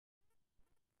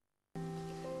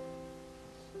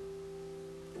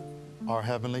Our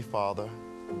Heavenly Father,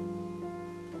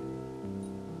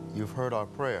 you've heard our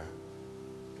prayer.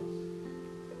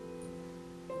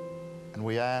 And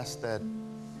we ask that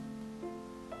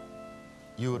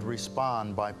you would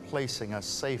respond by placing us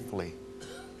safely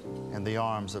in the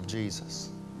arms of Jesus.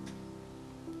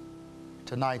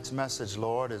 Tonight's message,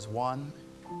 Lord, is one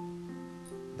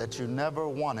that you never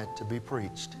wanted to be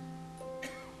preached.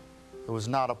 It was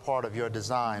not a part of your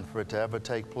design for it to ever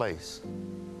take place.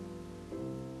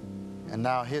 And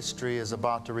now history is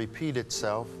about to repeat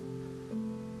itself,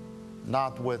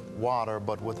 not with water,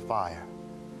 but with fire.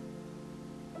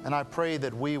 And I pray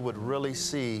that we would really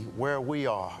see where we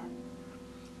are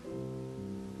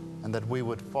and that we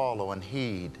would follow and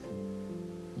heed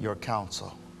your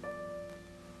counsel.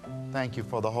 Thank you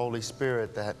for the Holy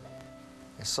Spirit that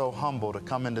is so humble to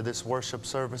come into this worship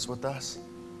service with us.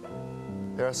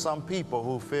 There are some people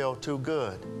who feel too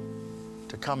good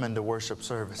to come into worship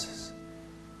services.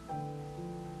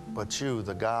 But you,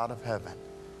 the God of heaven,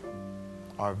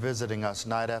 are visiting us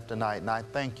night after night, and I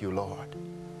thank you, Lord.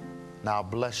 Now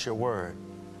bless your word.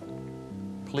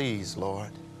 Please,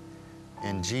 Lord,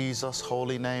 in Jesus'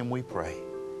 holy name we pray.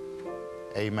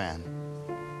 Amen.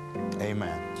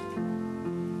 Amen.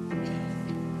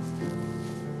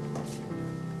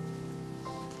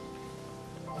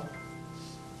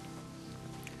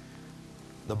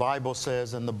 The Bible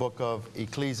says in the book of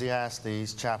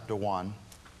Ecclesiastes, chapter 1,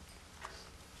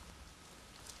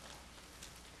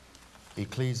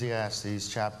 Ecclesiastes,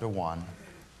 chapter 1,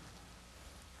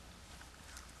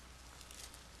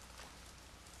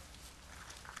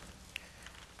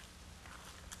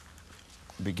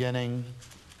 beginning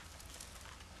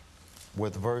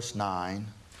with verse 9.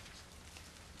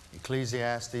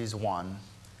 Ecclesiastes 1,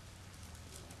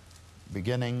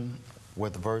 beginning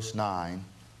with verse 9.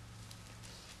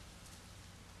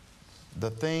 The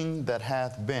thing that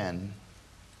hath been,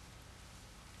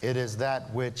 it is that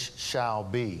which shall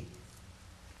be.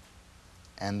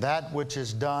 And that which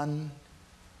is done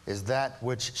is that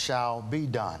which shall be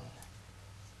done.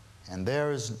 And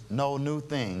there is no new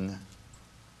thing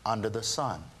under the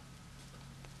sun.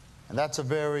 And that's a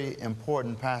very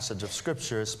important passage of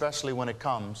Scripture, especially when it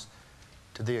comes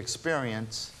to the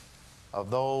experience of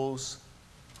those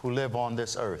who live on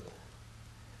this earth.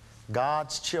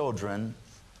 God's children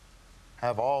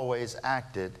have always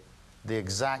acted the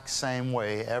exact same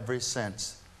way ever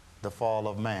since the fall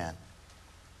of man.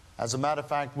 As a matter of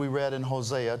fact, we read in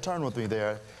Hosea, turn with me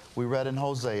there, we read in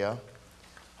Hosea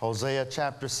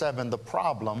chapter 7, the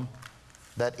problem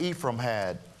that Ephraim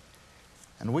had.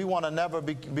 And we want to never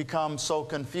become so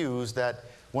confused that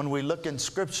when we look in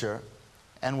Scripture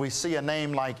and we see a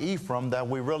name like Ephraim, that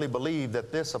we really believe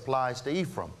that this applies to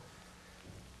Ephraim.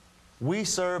 We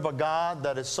serve a God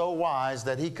that is so wise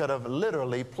that he could have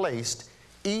literally placed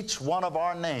each one of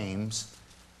our names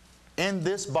in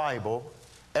this Bible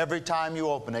every time you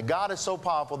open it. God is so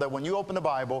powerful that when you open the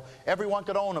Bible, everyone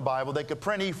could own a Bible. They could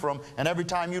print Ephraim, and every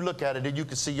time you look at it, you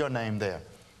could see your name there.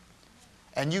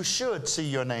 And you should see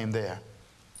your name there,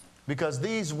 because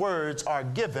these words are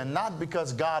given not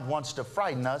because God wants to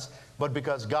frighten us, but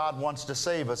because God wants to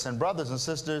save us. And brothers and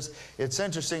sisters, it's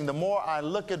interesting, the more I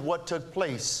look at what took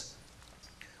place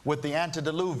with the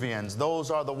antediluvians, those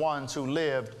are the ones who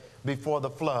lived before the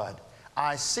flood,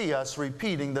 I see us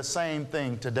repeating the same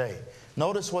thing today.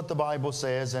 Notice what the Bible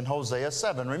says in Hosea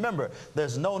 7. Remember,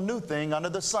 there's no new thing under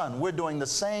the sun. We're doing the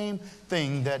same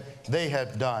thing that they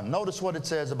have done. Notice what it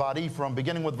says about Ephraim,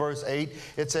 beginning with verse 8.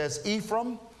 It says,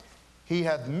 Ephraim, he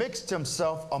hath mixed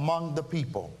himself among the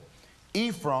people.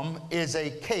 Ephraim is a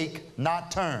cake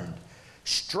not turned.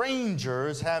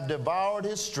 Strangers have devoured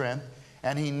his strength,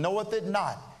 and he knoweth it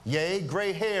not. Yea,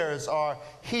 gray hairs are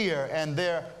here and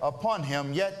there upon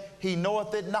him, yet he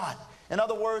knoweth it not. In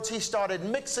other words, he started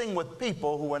mixing with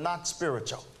people who were not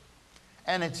spiritual.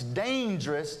 And it's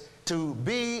dangerous to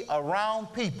be around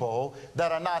people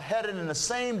that are not headed in the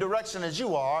same direction as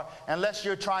you are unless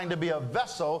you're trying to be a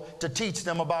vessel to teach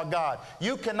them about God.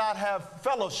 You cannot have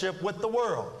fellowship with the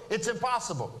world. It's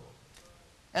impossible.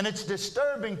 And it's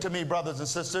disturbing to me, brothers and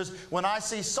sisters, when I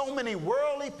see so many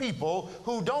worldly people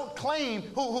who don't claim,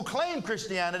 who claim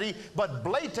Christianity, but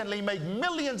blatantly make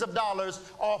millions of dollars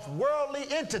off worldly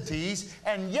entities,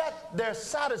 and yet they're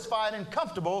satisfied and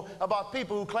comfortable about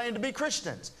people who claim to be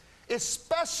Christians,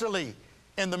 especially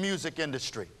in the music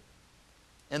industry.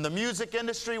 In the music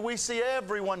industry, we see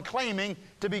everyone claiming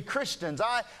to be Christians.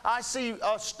 I see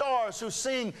stars who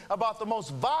sing about the most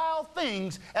vile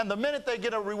things, and the minute they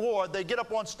get a reward, they get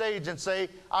up on stage and say,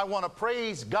 I want to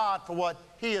praise God for what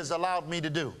He has allowed me to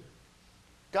do.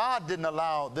 God didn't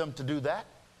allow them to do that.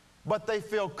 but they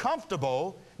feel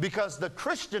comfortable because the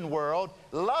Christian world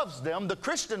loves them. The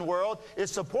Christian world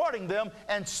is supporting them,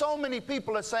 and so many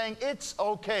people are saying, it's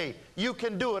okay, you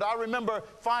can do it. I remember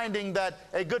finding that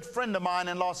a good friend of mine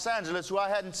in Los Angeles, who I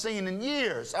hadn't seen in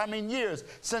years, years,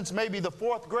 since maybe the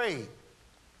 4th grade,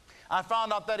 I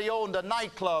found out that he owned a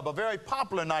nightclub, a very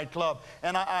popular nightclub.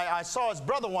 And I saw his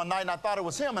brother one night, and I thought it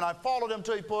was him. And I followed him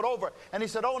till he pulled over. And he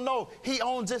said, oh, no, he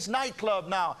owns this nightclub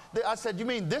now. I said, you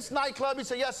mean this nightclub? He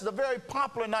said, yes, it's a very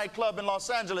popular nightclub in Los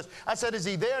Angeles. I said, is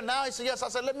he there now? He said, yes. I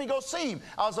said, let me go see him.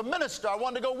 I was a minister. I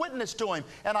wanted to go witness to him.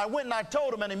 And I went and I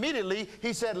told him, and immediately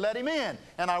he said, let him in.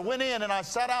 And I went in, and I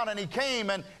sat down, and he came.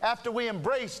 And after we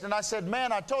embraced, and I said,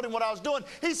 man, I told him what I was doing.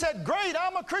 He said, great,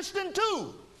 I'm a Christian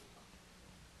too.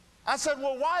 I said,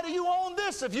 well, why do you own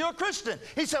this if you're a Christian?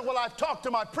 He said, well, I've talked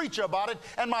to my preacher about it,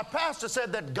 and my pastor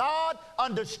said that God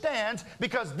understands,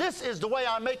 because this is the way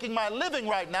I'm making my living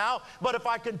right now, but if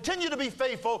I continue to be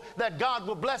faithful, that God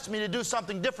will bless me to do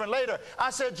something different later. I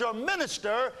said, your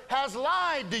minister has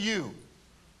lied to you.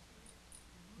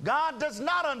 God does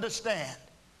not understand.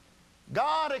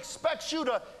 God expects you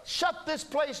to shut this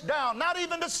place down, not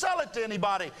even to sell it to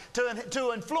anybody,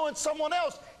 to influence someone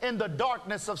else in the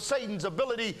darkness of Satan's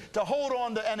ability to hold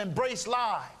on to and embrace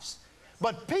lives.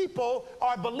 But people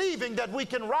are believing that we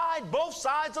can ride both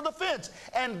sides of the fence,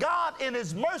 and God in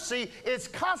His mercy is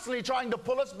constantly trying to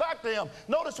pull us back to Him.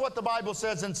 Notice what the Bible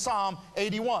says in Psalm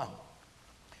 81.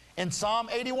 In Psalm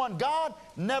 81, God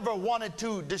never wanted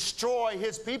to destroy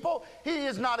His people. He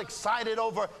is not excited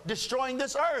over destroying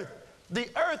this earth. The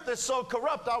earth is so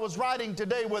corrupt. I was riding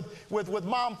today with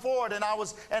Mom Ford, and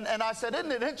I said,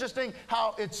 isn't it interesting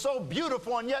how it's so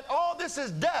beautiful, and yet all this is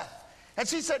death? And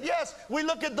she said, yes, we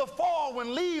look at the fall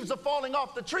when leaves are falling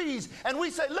off the trees, and we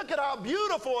say, look at how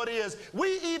beautiful it is.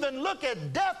 We even look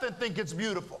at death and think it's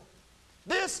beautiful.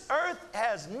 This earth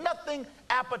has nothing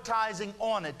appetizing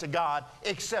on it to God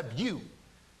except you.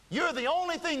 You're the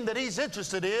only thing that He's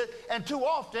interested in, and too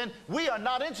often we are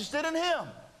not interested in Him.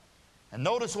 And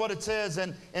notice what it says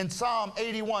in Psalm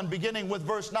 81, beginning with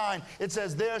verse 9. It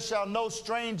says, there shall no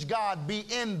strange God be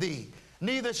in thee,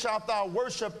 neither shalt thou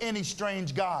worship any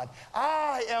strange God.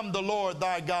 I am the Lord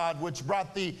thy God, which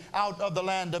brought thee out of the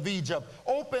land of Egypt.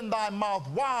 Open thy mouth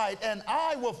wide, and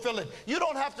I will fill it. You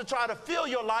don't have to try to fill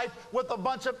your life with a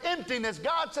bunch of emptiness.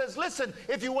 God says, listen,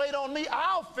 if you wait on me,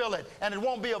 I'll fill it, and it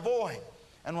won't be a void.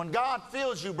 And when God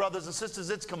fills you, brothers and sisters,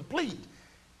 it's complete.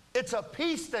 It's a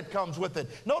peace that comes with it.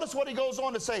 Notice what He goes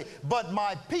on to say, but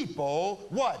my people,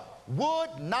 what? Would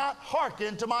not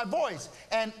hearken to my voice,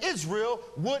 and Israel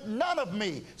would none of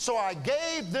me. So I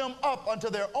gave them up unto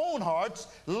their own hearts,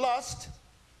 lust,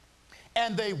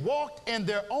 and they walked in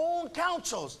their own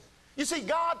counsels. You see,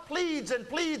 God pleads and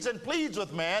pleads and pleads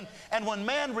with man, and when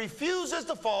man refuses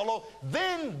to follow,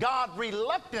 then God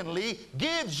reluctantly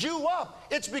gives you up.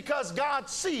 It's because God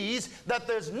sees that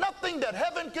there's nothing that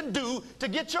heaven can do to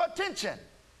get your attention.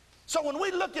 So when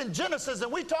we look in Genesis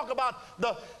and we talk about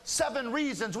the 7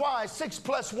 reasons why, 6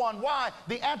 plus 1, why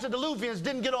the antediluvians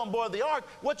didn't get on board the ark,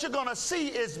 what you're going to see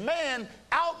is man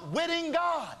outwitting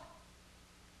God.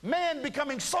 Man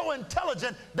becoming so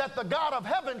intelligent that the God of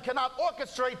heaven cannot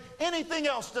orchestrate anything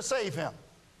else to save him.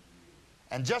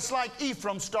 And just like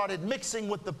Ephraim started mixing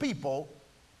with the people,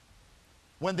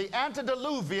 when the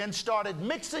antediluvians started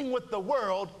mixing with the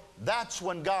world, that's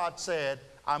when God said,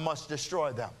 I must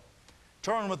destroy them.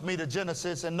 Turn with me to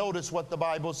Genesis and notice what the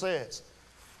Bible says.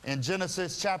 In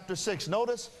Genesis chapter 6,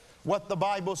 notice what the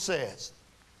Bible says.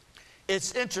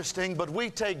 It's interesting, but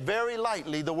we take very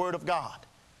lightly the Word of God.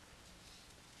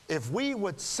 If we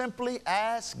would simply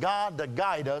ask God to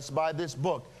guide us by this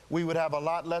book, we would have a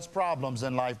lot less problems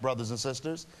in life, brothers and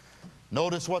sisters.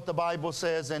 Notice what the Bible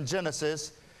says in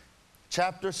Genesis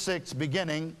chapter 6,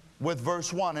 beginning with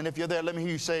verse 1. And if you're there, let me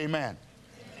hear you say amen.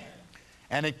 Amen.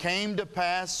 And it came to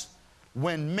pass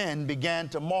when men began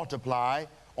to multiply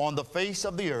on the face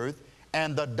of the earth,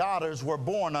 and the daughters were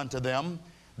born unto them,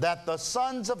 that the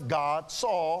sons of God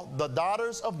saw the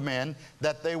daughters of men,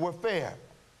 that they were fair.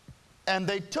 And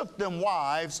they took them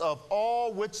wives of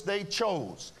all which they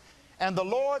chose. And the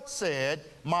Lord said,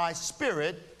 my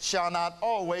spirit shall not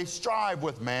always strive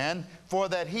with man, for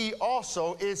that he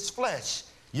also is flesh.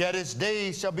 Yet his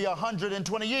days shall be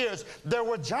 120 years. There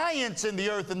were giants in the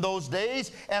earth in those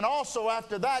days, and also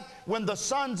after that, when the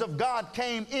sons of God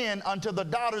came in unto the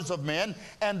daughters of men,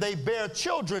 and they bare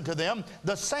children to them,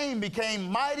 the same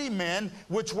became mighty men,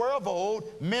 which were of old,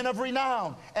 men of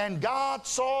renown. And God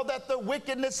saw that the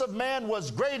wickedness of man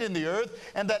was great in the earth,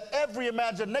 and that every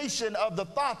imagination of the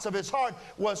thoughts of his heart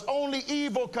was only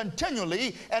evil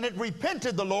continually, and it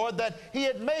repented the Lord that he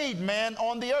had made man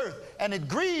on the earth. and it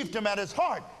grieved him at his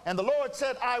heart. And the Lord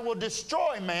said, I will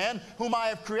destroy man, whom I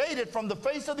have created from the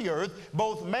face of the earth,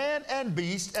 both man and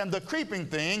beast, and the creeping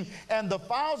thing, and the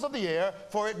fowls of the air,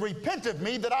 for it repenteth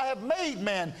me that I have made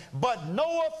man. But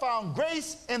Noah found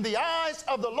grace in the eyes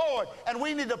of the Lord. And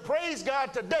we need to praise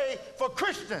God today for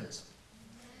Christians.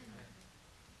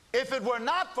 If it were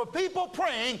not for people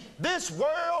praying, this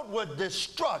world would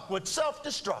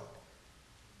self-destruct.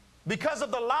 Because of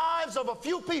the lives of a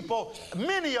few people,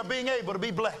 many are being able to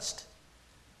be blessed.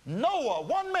 Noah,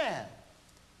 one man,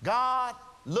 God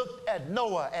looked at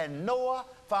Noah, and Noah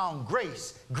found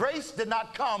grace. Grace did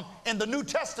not come in the New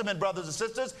Testament, brothers and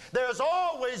sisters. There has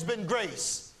always been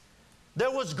grace. There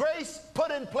was grace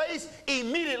put in place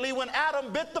immediately when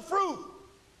Adam bit the fruit.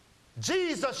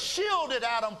 Jesus shielded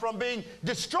Adam from being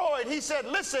destroyed. He said,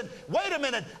 listen, wait a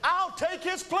minute, I'll take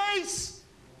his place.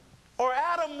 Or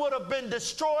Adam would have been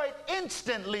destroyed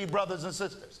instantly, brothers and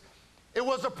sisters. It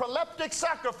was a proleptic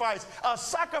sacrifice, a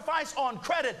sacrifice on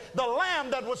credit, the lamb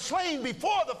that was slain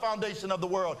before the foundation of the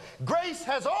world. Grace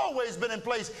has always been in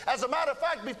place. As a matter of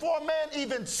fact, before man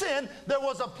even sinned, there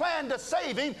was a plan to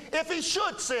save him if he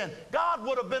should sin. God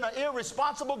would have been an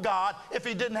irresponsible God if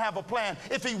he didn't have a plan,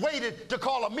 if he waited to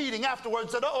call a meeting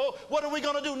afterwards and said, uh-oh, what are we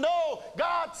going to do? No,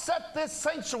 God set this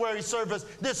sanctuary service,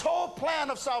 this whole plan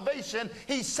of salvation,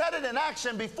 he set it in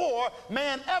action before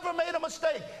man ever made a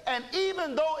mistake. And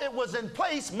even though it was in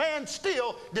place, man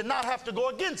still did not have to go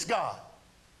against God.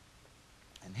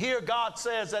 And here God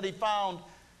says that he found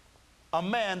a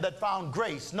man that found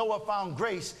grace. Noah found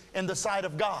grace in the sight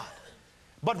of God.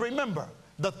 But remember,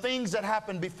 the things that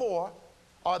happened before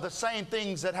are the same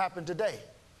things that happen today.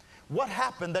 What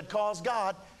happened that caused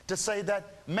God to say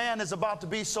that man is about to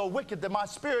be so wicked that my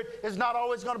spirit is not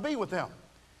always going to be with him?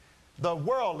 The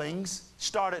worldlings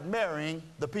started marrying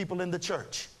the people in the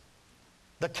church.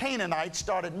 The Canaanites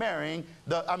started marrying,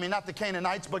 not the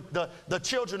Canaanites, but the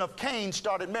children of Cain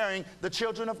started marrying the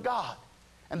children of God.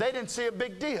 And they didn't see a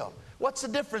big deal. What's the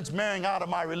difference marrying out of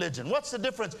my religion? What's the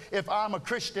difference if I'm a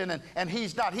Christian and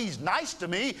he's not? He's nice to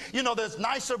me. You know, there's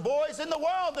nicer boys in the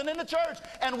world than in the church.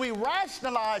 And we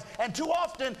rationalize, and too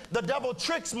often the devil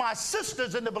tricks my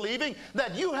sisters into believing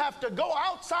that you have to go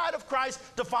outside of Christ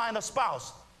to find a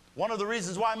spouse. One of the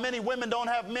reasons why many women don't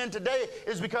have men today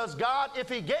is because God, if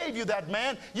he gave you that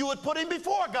man, you would put him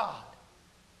before God.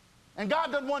 And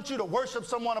God doesn't want you to worship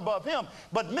someone above him.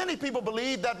 But many people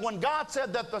believe that when God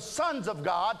said that the sons of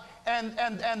God and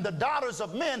the daughters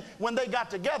of men, when they got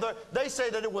together, they say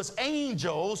that it was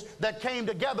angels that came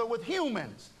together with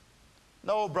humans.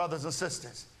 No, brothers and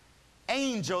sisters.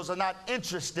 Angels are not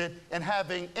interested in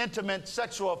having intimate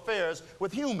sexual affairs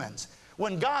with humans.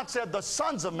 When God said the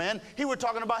sons of men, he was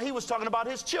talking about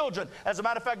his children. As a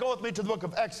matter of fact, go with me to the book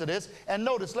of Exodus. And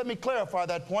notice, let me clarify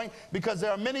that point, because there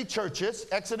are many churches,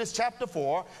 Exodus chapter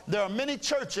 4, there are many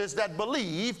churches that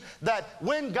believe that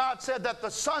when God said that the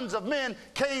sons of men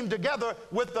came together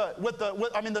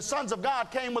the sons of God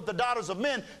came with the daughters of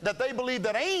men, that they believe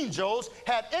that angels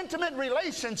had intimate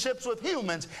relationships with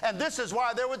humans. And this is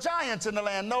why there were giants in the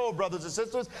land. No, brothers and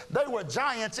sisters, they were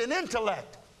giants in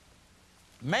intellect.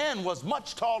 Man was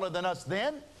much taller than us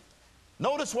then.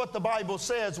 Notice what the Bible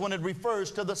says when it refers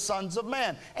to the sons of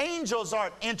man. Angels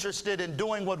aren't interested in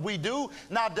doing what we do.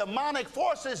 Now, demonic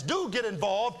forces do get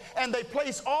involved, and they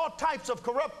place all types of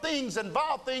corrupt things and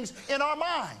vile things in our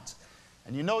minds.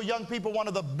 And you know, young people, one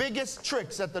of the biggest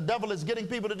tricks that the devil is getting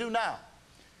people to do now,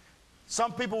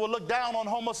 some people will look down on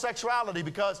homosexuality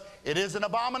because it is an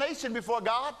abomination before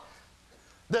God.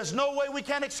 There's no way we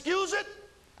can excuse it.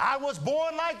 I was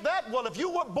born like that. Well, if you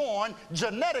were born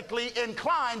genetically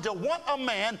inclined to want a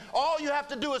man, all you have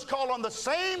to do is call on the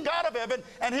same God of heaven,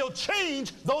 and he'll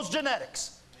change those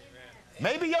genetics.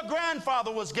 Amen. Maybe your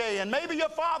grandfather was gay, and maybe your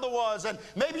father was, and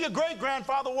maybe your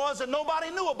great-grandfather was, and nobody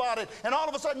knew about it. And all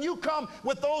of a sudden you come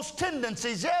with those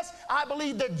tendencies. Yes, I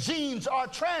believe that genes are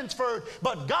transferred,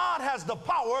 but God has the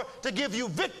power to give you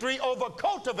victory over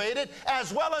cultivated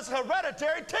as well as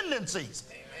hereditary tendencies.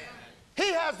 Amen.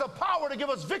 He has the power to give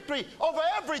us victory over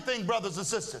everything, brothers and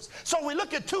sisters. So we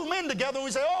look at two men together and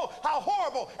we say, oh, how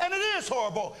horrible, and it is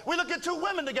horrible. We look at two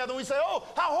women together and we say, oh,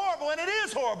 how horrible, and it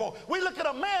is horrible. We look at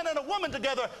a man and a woman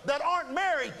together that aren't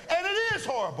married, and it is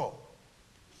horrible.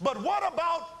 But what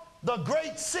about the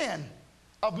great sin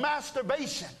of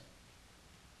masturbation?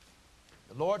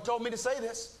 The Lord told me to say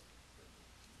this.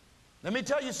 Let me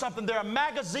tell you something. There are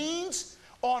magazines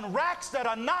on racks that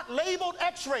are not labeled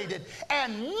X-rated,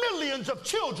 and millions of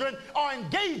children are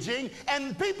engaging,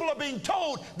 and people are being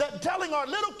told that, telling our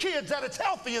little kids that it's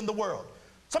healthy in the world.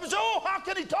 Some say, oh, how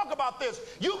can he talk about this?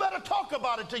 You better talk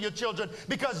about it to your children,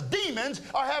 because demons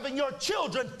are having your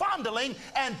children fondling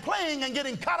and playing and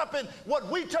getting caught up in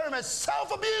what we term as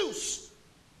self-abuse.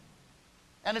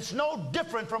 And it's no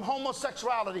different from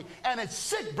homosexuality. And it's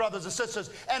sick, brothers and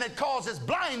sisters. And it causes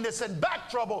blindness and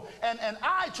back trouble and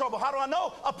eye trouble. How do I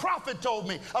know? A prophet told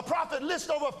me. A prophet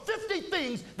lists over 50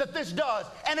 things that this does.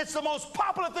 And it's the most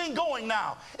popular thing going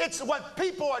now. It's what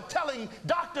people are telling,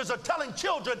 doctors are telling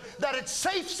children, that it's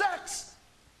safe sex.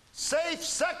 Safe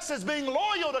sex is being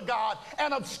loyal to God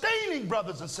and abstaining,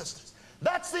 brothers and sisters.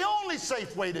 That's the only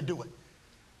safe way to do it.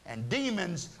 And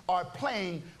demons are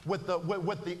playing with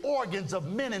the organs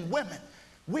of men and women.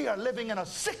 We are living in a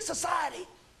sick society.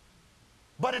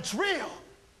 But it's real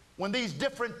when these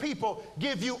different people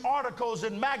give you articles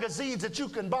in magazines that you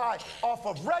can buy off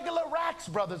of regular racks,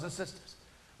 brothers and sisters.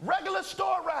 Regular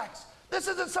store racks. This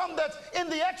isn't something that's in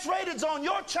the X-rated zone.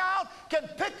 Your child can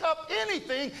pick up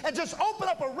anything and just open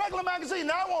up a regular magazine.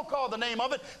 Now, I won't call the name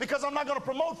of it because I'm not going to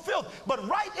promote filth. But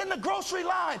right in the grocery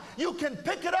line, you can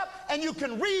pick it up and you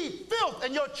can read filth.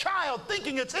 And your child,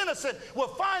 thinking it's innocent, will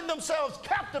find themselves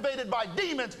captivated by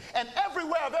demons. And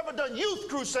everywhere I've ever done youth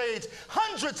crusades,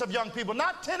 hundreds of young people,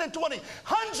 not 10 and 20,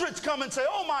 hundreds come and say,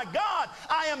 oh my God,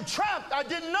 I am trapped. I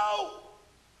didn't know.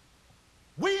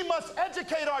 We must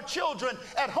educate our children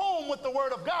at home with the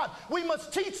Word of God. We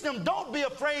must teach them. Don't be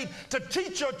afraid to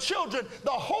teach your children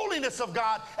the holiness of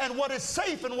God and what is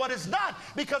safe and what is not.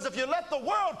 Because if you let the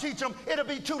world teach them, it'll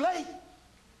be too late.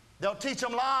 They'll teach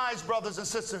them lies, brothers and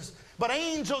sisters. But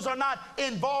angels are not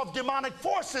involved. Demonic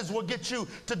forces will get you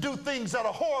to do things that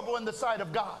are horrible in the sight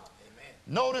of God. Amen.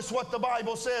 Notice what the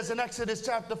Bible says in Exodus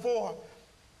chapter 4.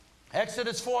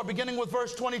 Exodus 4, beginning with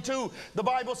verse 22, the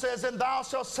Bible says, and thou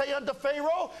shalt say unto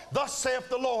Pharaoh, thus saith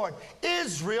the Lord,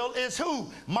 Israel is who?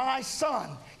 My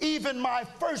son, even my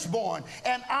firstborn.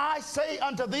 And I say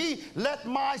unto thee, let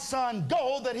my son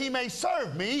go, that he may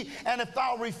serve me. And if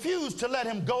thou refuse to let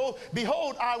him go,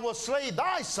 behold, I will slay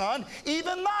thy son,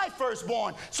 even thy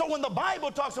firstborn. So when the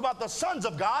Bible talks about the sons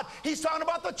of God, he's talking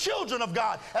about the children of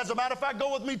God. As a matter of fact,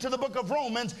 go with me to the book of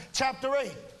Romans, chapter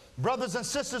 8. Brothers and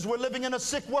sisters, we're living in a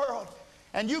sick world.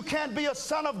 And you can't be a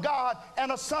son of God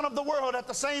and a son of the world at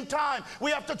the same time. We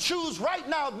have to choose right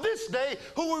now, this day,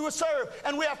 who we will serve.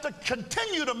 And we have to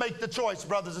continue to make the choice,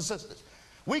 brothers and sisters.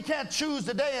 We can't choose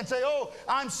today and say, oh,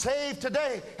 I'm saved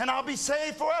today and I'll be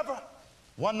saved forever.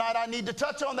 One night I need to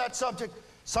touch on that subject.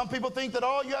 Some people think that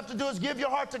all you have to do is give your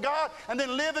heart to God and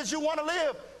then live as you want to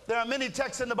live. There are many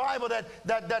texts in the Bible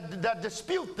that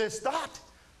dispute this thought.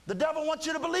 The devil wants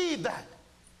you to believe that.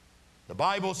 The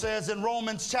Bible says in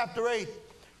Romans chapter 8,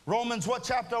 Romans, what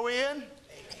chapter are we in?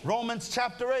 Romans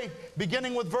chapter 8,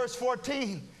 beginning with verse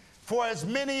 14. For as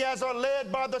many as are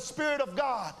led by the Spirit of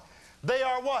God, they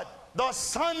are what? The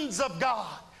sons of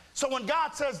God. So when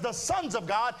God says the sons of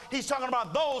God, he's talking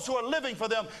about those who are living for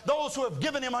them, those who have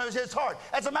given him his heart.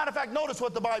 As a matter of fact, notice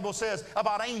what the Bible says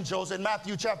about angels in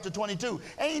Matthew chapter 22.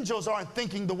 Angels aren't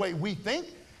thinking the way we think.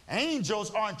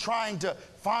 Angels aren't trying to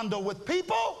fondle with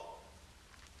people.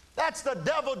 That's the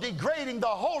devil degrading the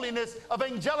holiness of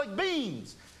angelic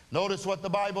beings. Notice what the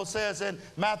Bible says in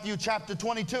Matthew chapter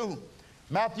 22.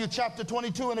 Matthew chapter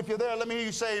 22, and if you're there, let me hear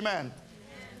you say amen. Amen.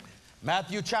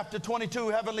 Matthew chapter 22,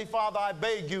 Heavenly Father, I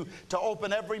beg you to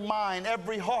open every mind,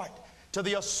 every heart to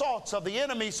the assaults of the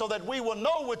enemy so that we will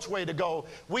know which way to go.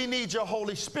 We need your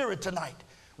Holy Spirit tonight.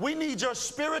 We need your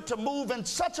Spirit to move in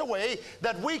such a way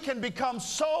that we can become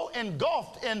so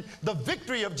engulfed in the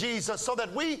victory of Jesus so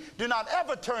that we do not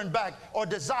ever turn back or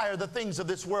desire the things of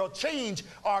this world. Change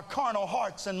our carnal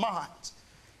hearts and minds.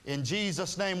 In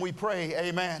Jesus' name we pray, amen.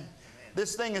 Amen.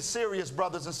 This thing is serious,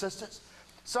 brothers and sisters.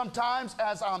 Sometimes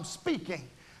as I'm speaking,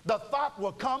 the thought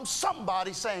will come,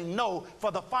 somebody saying no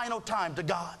for the final time to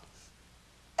God.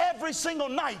 Every single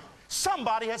night,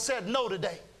 somebody has said no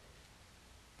today.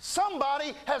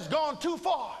 Somebody has gone too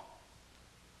far.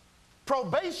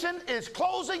 Probation is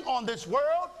closing on this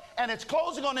world, and it's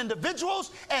closing on individuals,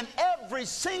 and every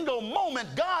single moment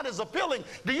God is appealing.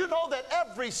 Do you know that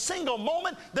every single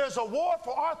moment there's a war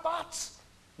for our thoughts?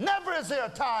 Never is there a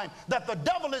time that the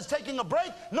devil is taking a break,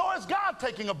 nor is God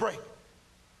taking a break.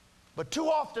 But too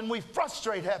often we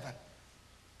frustrate heaven.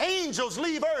 Angels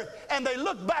leave earth, and they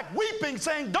look back weeping,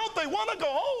 saying, don't they want to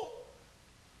go home?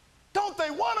 Don't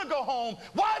they want to go home?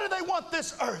 Why do they want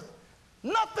this earth?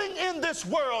 Nothing in this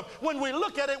world, when we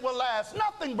look at it, will last.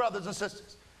 Nothing, brothers and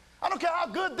sisters. I don't care how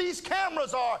good these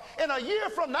cameras are. In a year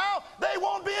from now, they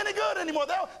won't be any good anymore.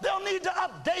 They'll need to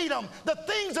update them. The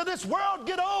things of this world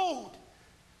get old.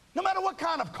 No matter what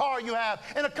kind of car you have,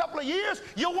 in a couple of years,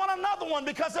 you'll want another one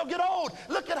because they'll get old.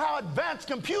 Look at how advanced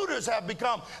computers have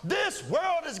become. This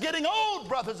world is getting old,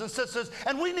 brothers and sisters,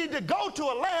 and we need to go to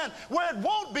a land where it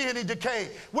won't be any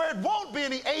decay, where it won't be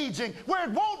any aging, where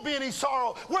it won't be any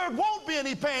sorrow, where it won't be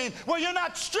any pain, where you're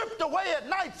not stripped away at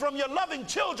night from your loving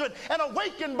children and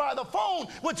awakened by the phone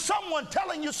with someone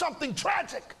telling you something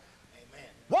tragic. Amen.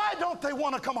 Why don't they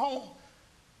want to come home?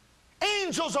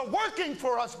 Angels are working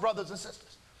for us, brothers and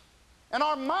sisters. And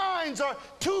our minds are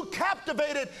too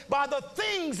captivated by the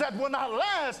things that will not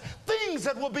last, things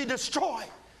that will be destroyed.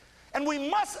 And we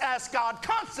must ask God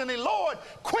constantly, Lord,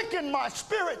 quicken my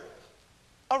spirit.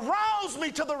 Arouse me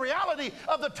to the reality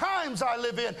of the times I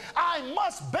live in. I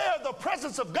must bear the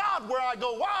presence of God where I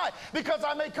go. Why? Because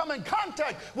I may come in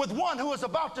contact with one who is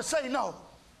about to say no.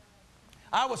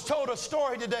 I was told a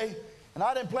story today, and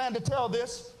I didn't plan to tell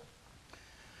this.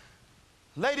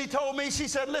 Lady told me, she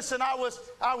said, listen, I was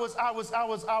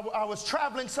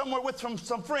traveling somewhere with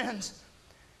some friends,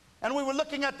 and we were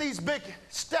looking at these big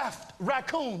stuffed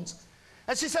raccoons.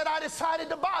 And she said, I decided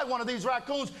to buy one of these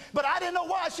raccoons, but I didn't know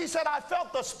why. She said, I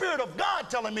felt the Spirit of God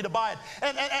telling me to buy it,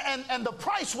 and the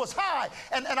price was high,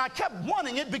 and I kept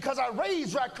wanting it because I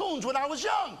raised raccoons when I was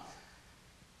young.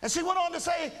 And she went on to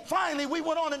say, finally, we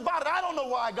went on and bought it. I don't know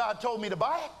why God told me to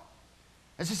buy it.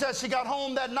 And she said she got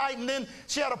home that night, and then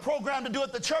she had a program to do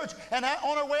at the church, and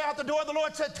on her way out the door, the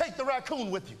Lord said, take the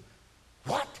raccoon with you.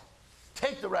 What?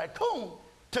 Take the raccoon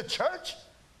to church?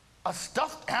 A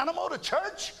stuffed animal to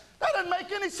church? That doesn't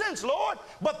make any sense, Lord.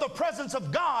 But the presence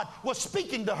of God was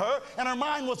speaking to her, and her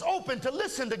mind was open to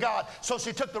listen to God. So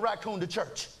she took the raccoon to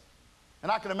church.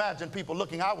 And I can imagine people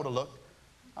looking. I would have looked.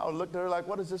 I would have looked at her like,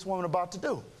 what is this woman about to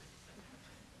do?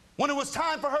 When it was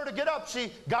time for her to get up,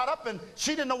 she got up and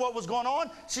she didn't know what was going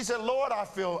on. She said, Lord, I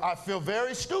feel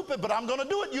very stupid, but I'm going to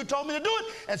do it. You told me to do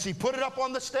it. And she put it up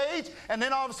on the stage, and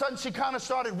then all of a sudden she kind of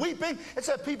started weeping. It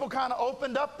said people kind of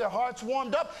opened up, their hearts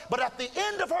warmed up. But at the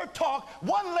end of her talk,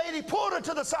 one lady pulled her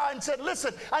to the side and said,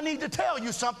 listen, I need to tell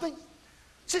you something.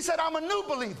 She said, I'm a new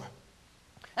believer.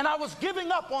 And I was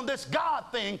giving up on this God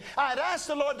thing. I had asked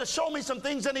the Lord to show me some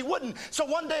things, and he wouldn't. So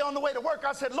one day on the way to work,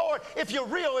 I said, Lord, if you're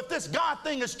real, if this God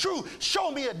thing is true,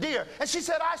 show me a deer. And she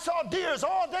said, I saw deers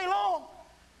all day long.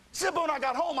 She said, but when I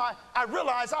got home, I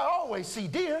realized I always see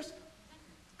deers.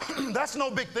 That's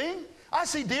no big thing. I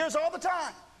see deers all the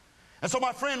time. And so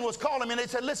my friend was calling me, and they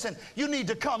said, listen, you need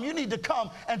to come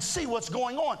and see what's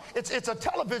going on. It's a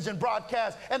television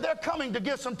broadcast, and they're coming to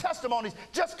give some testimonies.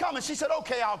 Just come. And she said,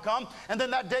 okay, I'll come. And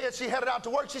then that day as she headed out to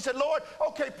work, she said, Lord,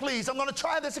 okay, please, I'm going to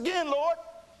try this again, Lord.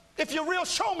 If you're real,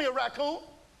 show me a raccoon.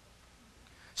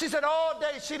 She said all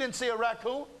day she didn't see a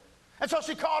raccoon. And so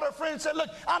she called her friend and said, look,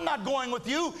 I'm not going with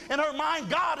you. In her mind,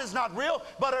 God is not real.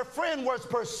 But her friend was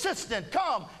persistent.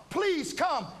 Come, please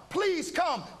come, please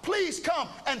come, please come.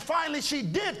 And finally she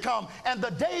did come. And the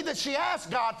day that she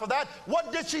asked God for that,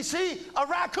 what did she see? A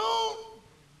raccoon.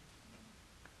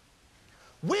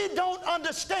 We don't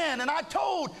understand. And I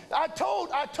told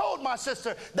my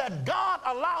sister that God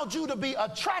allowed you to be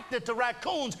attracted to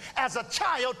raccoons as a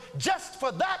child just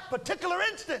for that particular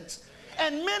instance.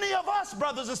 And many of us,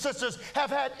 brothers and sisters, have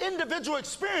had individual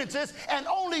experiences, and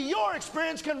only your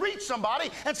experience can reach somebody.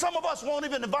 And some of us won't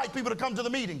even invite people to come to the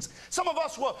meetings. Some of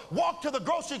us will walk to the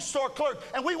grocery store clerk,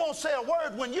 and we won't say a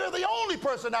word when you're the only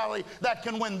personality that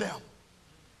can win them.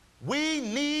 We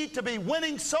need to be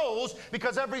winning souls,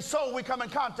 because every soul we come in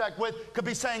contact with could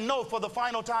be saying no for the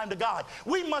final time to God.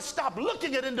 We must stop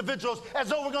looking at individuals as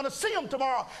though we're going to see them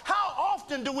tomorrow. How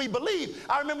often do we believe?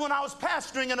 I remember when I was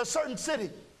pastoring in a certain city.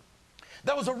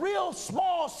 There was a real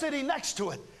small city next to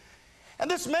it.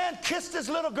 And this man kissed his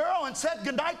little girl and said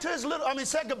goodnight to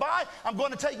said goodbye. I'm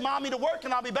going to take mommy to work,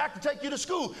 and I'll be back to take you to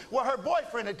school. Well, her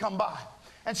boyfriend had come by.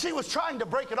 And she was trying to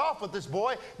break it off with this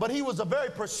boy, but he was a very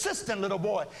persistent little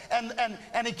boy. And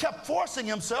he kept forcing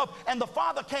himself, and the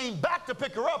father came back to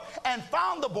pick her up and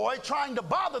found the boy trying to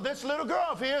bother this little girl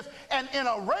of his. And in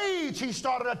a rage, he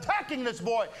started attacking this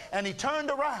boy. And he turned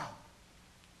around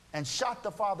and shot the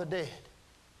father dead.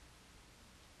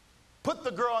 Put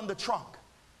the girl in the trunk,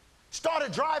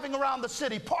 started driving around the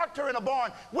city, parked her in a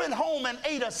barn, went home and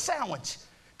ate a sandwich.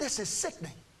 This is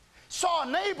sickening. Saw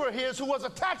a neighbor of his who was a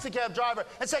taxi cab driver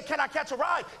and said, can I catch a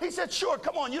ride? He said, sure,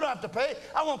 come on, you don't have to pay.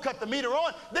 I won't cut the meter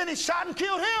on. Then he shot and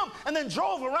killed him, and then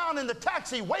drove around in the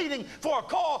taxi waiting for a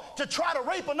call to try to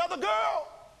rape another girl.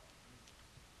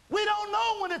 We don't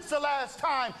know when it's the last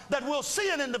time that we'll see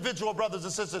an individual, brothers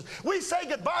and sisters. We say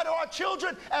goodbye to our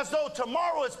children as though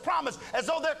tomorrow is promised, as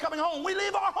though they're coming home. We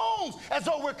leave our homes as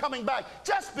though we're coming back.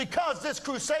 Just because this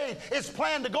crusade is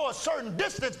planned to go a certain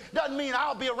distance doesn't mean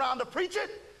I'll be around to preach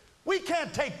it. We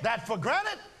can't take that for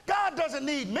granted. God doesn't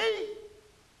need me.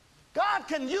 God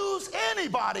can use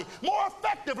anybody more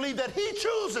effectively that he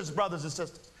chooses, brothers and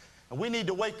sisters. And we need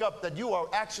to wake up that you are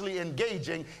actually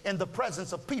engaging in the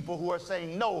presence of people who are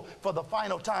saying no for the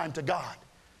final time to God.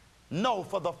 No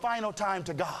for the final time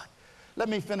to God. Let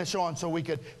me finish on so we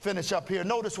could finish up here.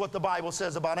 Notice what the Bible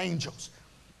says about angels.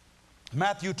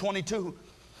 Matthew 22,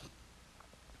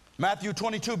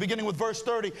 beginning with verse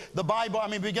 30,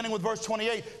 beginning with verse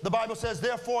 28, the Bible says,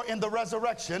 therefore in the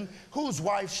resurrection, whose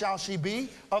wife shall she be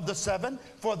of the seven?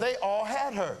 For they all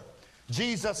had her.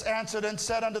 Jesus answered and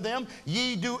said unto them,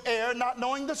 ye do err, not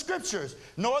knowing the scriptures,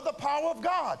 nor the power of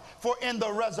God. For in the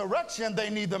resurrection they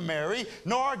neither marry,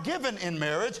 nor are given in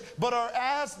marriage, but are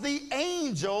as the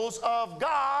angels of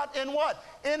God in what?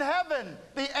 In heaven.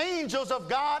 The angels of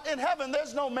God in heaven.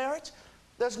 There's no marriage.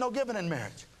 There's no giving in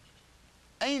marriage.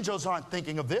 Angels aren't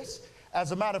thinking of this.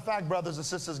 As a matter of fact, brothers and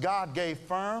sisters, God gave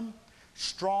firm,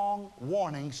 strong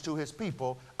warnings to his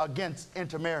people against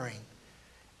intermarrying.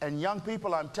 And young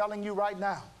people, I'm telling you right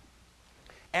now,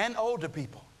 and older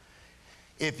people,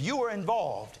 if you are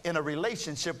involved in a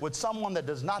relationship with someone that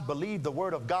does not believe the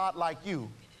word of God like you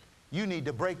need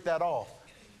to break that off.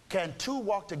 Can two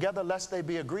walk together lest they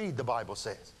be agreed, the Bible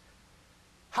says.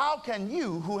 How can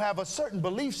you, who have a certain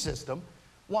belief system,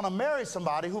 want to marry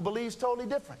somebody who believes totally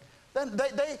different? Then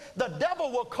the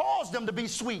devil will cause them to be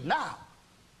sweet now.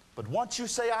 But once you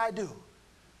say, I do,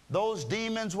 those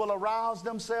demons will arouse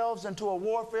themselves into a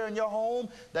warfare in your home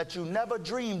that you never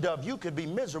dreamed of. You could be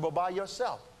miserable by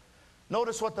yourself.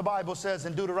 Notice what the Bible says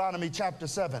in Deuteronomy chapter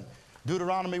 7.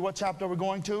 Deuteronomy, what chapter are we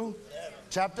going to? 7.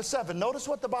 Chapter 7. Notice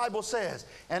what the Bible says.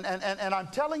 And I'm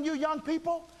telling you, young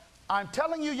people, and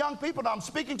I'm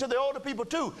speaking to the older people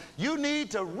too, you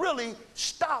need to really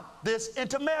stop this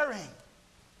intermarrying.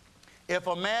 If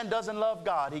a man doesn't love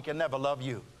God, he can never love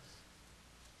you.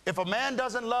 If a man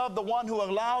doesn't love the one who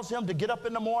allows him to get up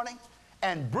in the morning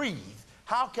and breathe,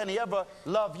 how can he ever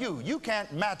love you? You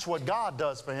can't match what God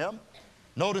does for him.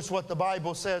 Notice what the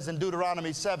Bible says in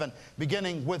Deuteronomy 7,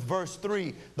 beginning with verse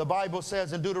 3. The Bible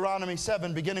says in Deuteronomy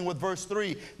 7, beginning with verse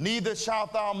 3, neither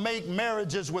shalt thou make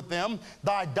marriages with them.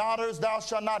 Thy daughters thou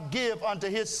shalt not give unto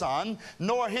his son,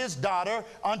 nor his daughter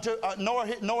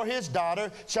nor his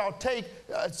daughter shalt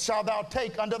thou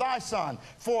take unto thy son.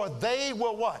 For they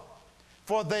will what?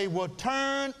 For they will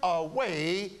turn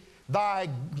away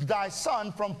thy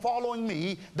son from following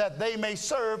me, that they may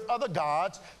serve other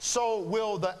gods. So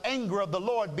will the anger of the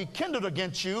Lord be kindled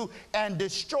against you and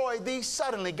destroy thee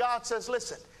suddenly. God says,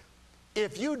 listen,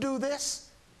 if you do this,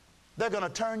 they're going to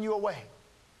turn you away.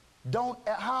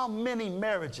 How many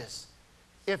marriages,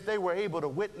 if they were able to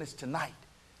witness tonight,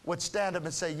 would stand up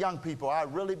and say, young people, I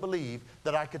really believe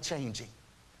that I could change him.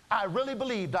 I really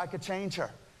believed I could change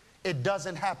her. It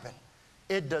doesn't happen.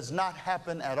 It does not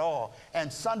happen at all.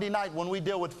 And Sunday night when we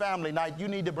deal with family night, you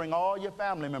need to bring all your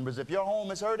family members. If your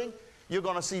home is hurting, you're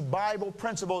going to see Bible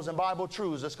principles and Bible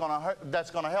truths that's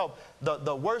going to help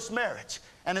the worst marriage.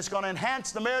 And it's going to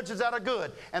enhance the marriages that are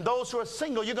good. And those who are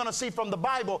single, you're going to see from the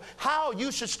Bible how you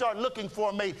should start looking for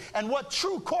a mate and what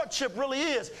true courtship really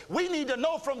is. We need to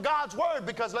know from God's word,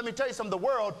 because let me tell you something, the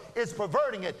world is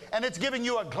perverting it, and it's giving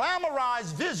you a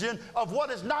glamorized vision of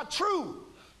what is not true.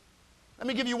 Let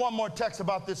me give you one more text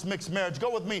about this mixed marriage.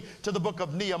 Go with me to the book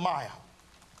of Nehemiah.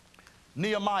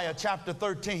 Nehemiah chapter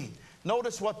 13.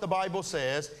 Notice what the Bible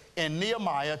says in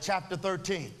Nehemiah chapter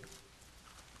 13.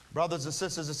 Brothers and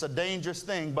sisters, it's a dangerous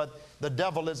thing, but the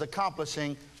devil is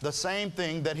accomplishing the same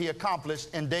thing that he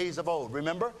accomplished in days of old.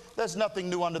 Remember, there's nothing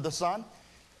new under the sun.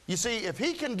 You see, if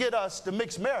he can get us to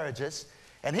mix marriages,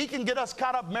 and he can get us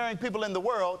caught up marrying people in the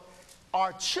world,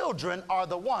 our children are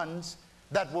the ones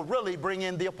that will really bring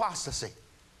in the apostasy.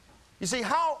 You see,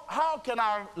 how can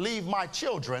I leave my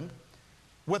children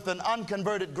with an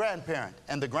unconverted grandparent?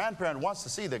 And the grandparent wants to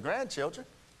see their grandchildren,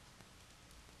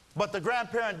 but the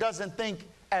grandparent doesn't think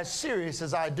as serious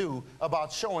as I do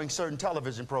about showing certain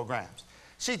television programs.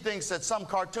 She thinks that some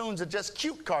cartoons are just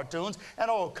cute cartoons,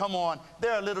 and oh, come on,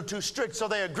 they're a little too strict. So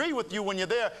they agree with you when you're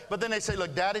there, but then they say,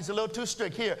 look, Daddy's a little too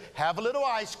strict. Here, have a little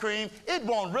ice cream. It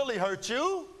won't really hurt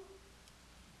you.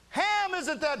 Ham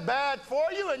isn't that bad for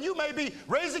you, and you may be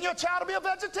raising your child to be a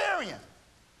vegetarian.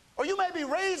 Or you may be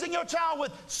raising your child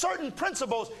with certain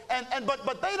principles,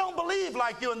 but they don't believe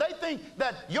like you, and they think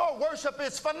that your worship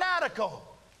is fanatical.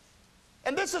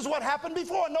 And this is what happened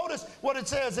before. Notice what it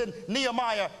says in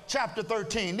Nehemiah chapter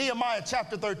 13. Nehemiah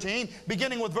chapter 13,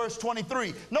 beginning with verse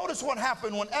 23. Notice what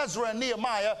happened when Ezra and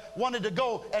Nehemiah wanted to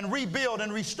go and rebuild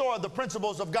and restore the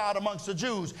principles of God amongst the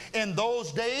Jews. In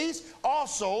those days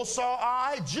also saw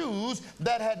I Jews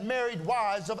that had married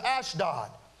wives of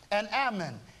Ashdod and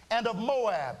Ammon and of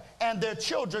Moab, and their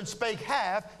children spake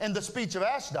half in the speech of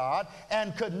Ashdod,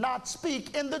 and could not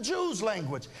speak in the Jews'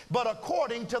 language, but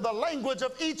according to the language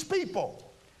of each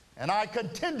people. And I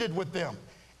contended with them,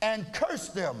 and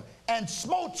cursed them, and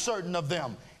smote certain of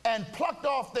them, and plucked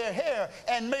off their hair,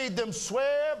 and made them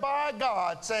swear by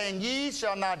God, saying, Ye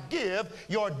shall not give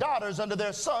your daughters unto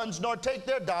their sons, nor take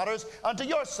their daughters unto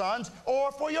your sons,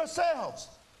 or for yourselves.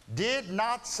 Did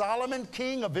not Solomon,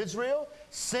 king of Israel,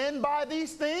 sin by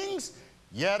these things?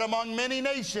 Yet among many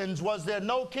nations was there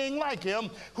no king like him,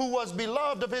 who was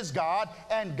beloved of his God,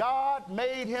 and God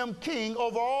made him king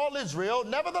over all Israel.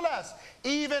 Nevertheless,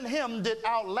 even him did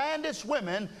outlandish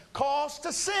women cause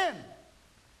to sin.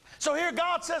 So here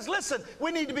God says, listen,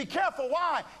 we need to be careful.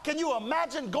 Why? Can you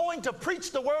imagine going to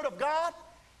preach the word of God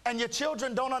and your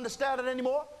children don't understand it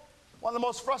anymore? One of the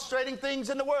most frustrating things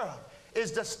in the world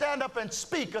is to stand up and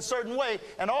speak a certain way,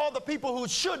 and all the people who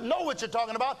should know what you're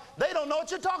talking about, they don't know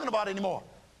what you're talking about anymore.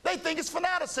 They think it's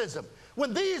fanaticism,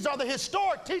 when these are the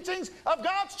historic teachings of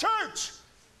God's church.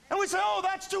 And we say, oh,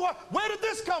 that's too hard. Where did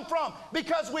this come from?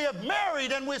 Because we have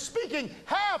married and we're speaking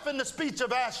half in the speech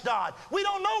of Ashdod. We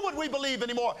don't know what we believe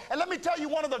anymore. And let me tell you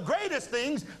one of the greatest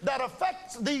things that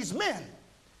affects these men.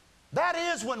 That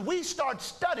is when we start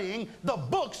studying the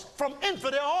books from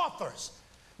infidel authors.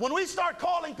 When we start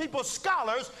calling people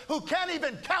scholars who can't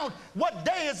even count what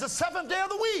day is the seventh day of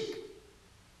the week.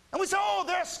 And we say, oh,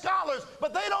 they're scholars,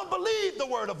 but they don't believe the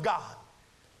word of God.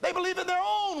 They believe in their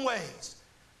own ways.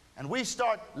 And we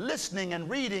start listening and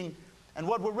reading, and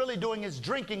what we're really doing is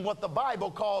drinking what the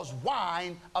Bible calls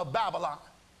wine of Babylon.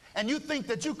 And you think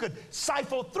that you could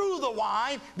siphon through the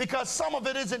wine because some of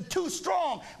it isn't too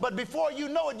strong. But before you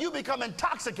know it, you become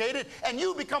intoxicated and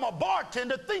you become a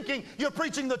bartender thinking you're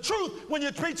preaching the truth when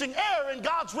you're preaching error in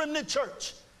God's remnant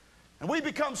church. And we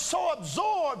become so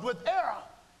absorbed with error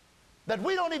that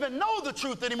we don't even know the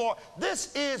truth anymore.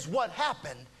 This is what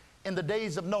happened in the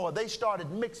days of Noah. They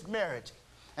started mixed marriage.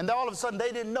 And then all of a sudden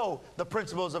they didn't know the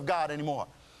principles of God anymore.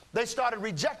 They started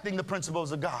rejecting the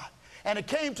principles of God. And it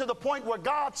came to the point where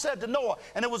God said to Noah,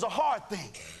 and it was a hard thing.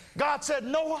 God said,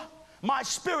 Noah, my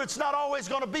spirit's not always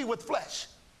going to be with flesh.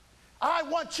 I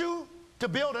want you to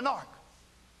build an ark.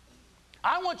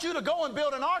 I want you to go and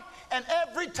build an ark, and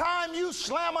every time you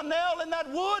slam a nail in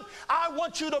that wood, I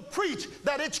want you to preach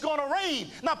that it's going to rain.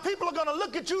 Now, people are going to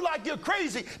look at you like you're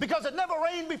crazy because it never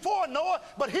rained before, Noah,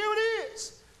 but here it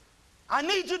is. I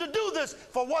need you to do this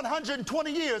for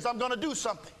 120 years. I'm going to do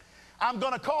something. I'm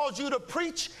going to cause you to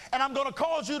preach, and I'm going to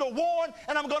cause you to warn,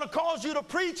 and I'm going to cause you to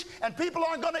preach, and people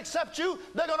aren't going to accept you.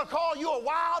 They're going to call you a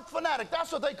wild fanatic.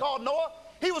 That's what they called Noah.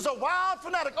 He was a wild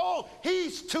fanatic. Oh,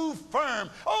 he's too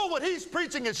firm. Oh, what he's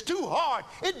preaching is too hard.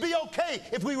 It'd be okay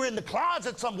if we were in the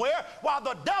closet somewhere while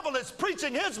the devil is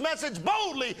preaching his message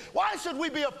boldly. Why should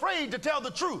we be afraid to tell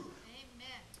the truth?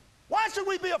 Why should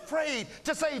we be afraid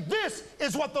to say this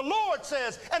is what the Lord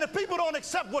says? And if people don't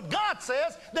accept what God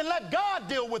says, then let God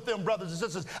deal with them, brothers and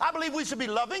sisters. I believe we should be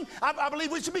loving. I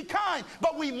believe we should be kind.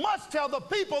 But we must tell the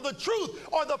people the truth,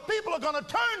 or the people are going to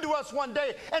turn to us one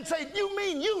day and say, you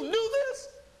mean you knew this?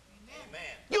 Amen.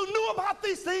 You knew about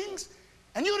these things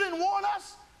and you didn't warn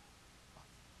us?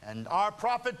 And our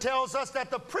prophet tells us that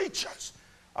the preachers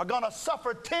are going to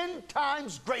suffer 10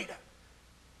 times greater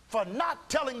for not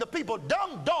telling the people,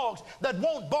 dumb dogs that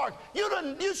won't bark. You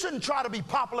shouldn't try to be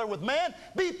popular with man.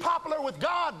 Be popular with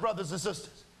God, brothers and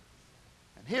sisters.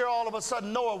 And here all of a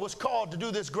sudden Noah was called to do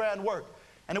this grand work.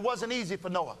 And it wasn't easy for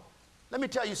Noah. Let me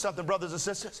tell you something, brothers and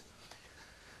sisters.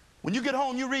 When you get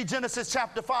home, you read Genesis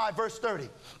chapter 5, verse 30.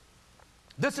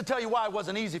 This will tell you why it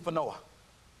wasn't easy for Noah.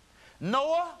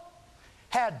 Noah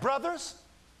had brothers.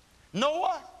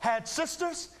 Noah had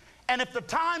sisters. And if the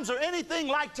times are anything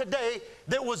like today,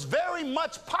 there was very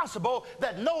much possible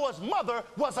that Noah's mother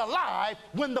was alive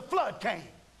when the flood came.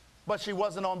 But she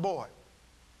wasn't on board.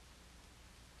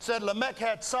 It said Lamech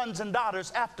had sons and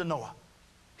daughters after Noah.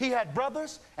 He had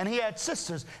brothers and he had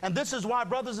sisters. And this is why,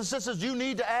 brothers and sisters, you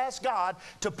need to ask God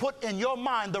to put in your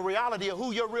mind the reality of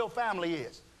who your real family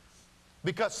is.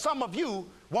 Because some of you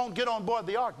won't get on board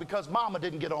the ark because mama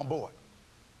didn't get on board.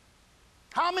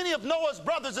 How many of Noah's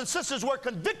brothers and sisters were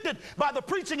convicted by the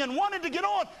preaching and wanted to get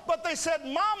on, but they said,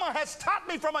 Mama has taught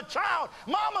me from a child.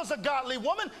 Mama's a godly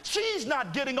woman. She's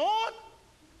not getting on.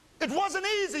 It wasn't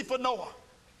easy for Noah.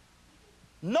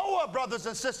 Noah, brothers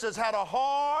and sisters, had a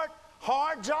hard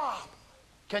job.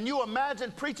 Can you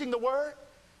imagine preaching the word?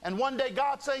 And one day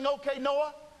God saying, okay,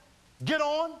 Noah, get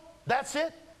on. That's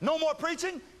it. No more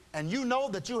preaching. And you know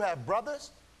that you have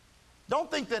brothers. Don't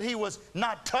think that he was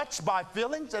not touched by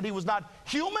feelings, that he was not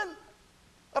human.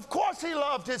 Of course he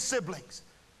loved his siblings,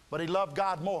 but he loved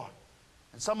God more.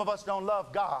 And some of us don't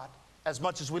love God as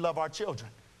much as we love our children.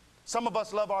 Some of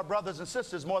us love our brothers and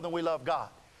sisters more than we love God.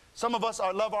 Some of us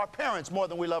love our parents more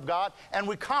than we love God, and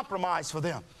we compromise for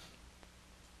them.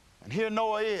 And here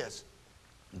Noah is,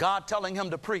 God telling him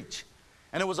to preach.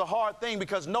 And it was a hard thing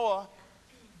because Noah,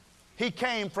 he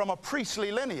came from a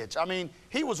priestly lineage. I mean,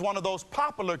 he was one of those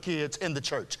popular kids in the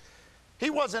church. He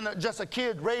wasn't just a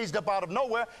kid raised up out of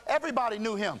nowhere. Everybody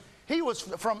knew him. He was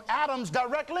from Adam's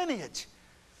direct lineage.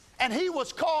 And he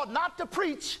was called not to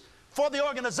preach for the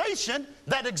organization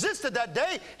that existed that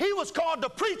day. He was called to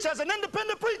preach as an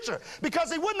independent preacher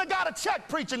because he wouldn't have got a check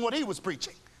preaching what he was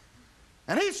preaching.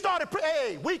 And he started,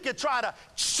 hey, we could try to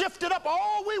shift it up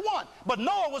all we want, but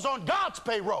Noah was on God's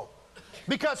payroll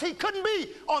because he couldn't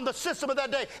be on the system of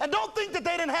that day. And don't think that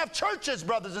they didn't have churches,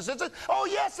 brothers and sisters. Oh,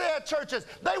 yes, they had churches.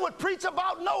 They would preach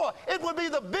about Noah. It would be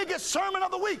the biggest sermon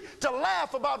of the week to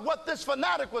laugh about what this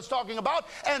fanatic was talking about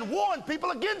and warn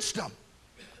people against him.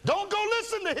 Don't go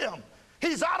listen to him.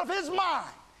 He's out of his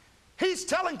mind. He's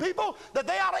telling people that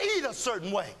they ought to eat a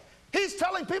certain way. He's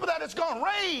telling people that it's going to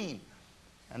rain.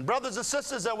 And brothers and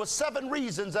sisters, there were 7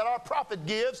 reasons that our prophet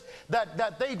gives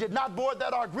that they did not board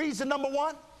that ark. Reason number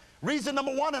one,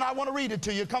 and I want to read it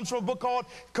to you. It comes from a book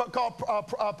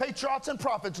called Patriots and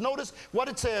Prophets. Notice what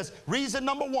it says. Reason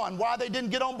number 1, why they didn't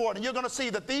get on board. And you're going to see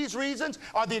that these reasons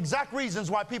are the exact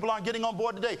reasons why people aren't getting on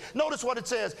board today. Notice what it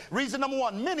says. Reason number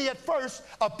 1, many at first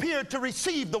appeared to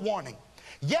receive the warning.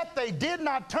 Yet they did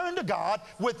not turn to God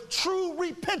with true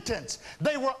repentance.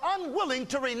 They were unwilling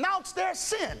to renounce their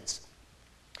sins.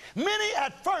 Many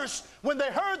at first, when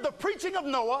they heard the preaching of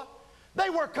Noah, they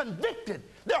were convicted.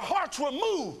 Their hearts were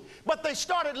moved. But they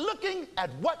started looking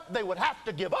at what they would have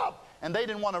to give up, and they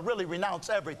didn't want to really renounce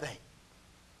everything.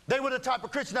 They were the type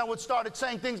of Christian that would start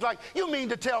saying things like, you mean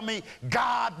to tell me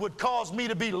God would cause me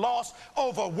to be lost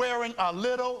over wearing a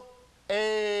little?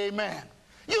 Amen.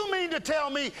 You mean to tell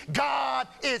me God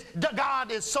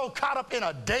is so caught up in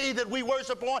a day that we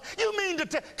worship on? You mean to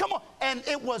tell, come on. And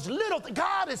it was little,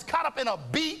 God is caught up in a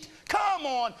beat. Come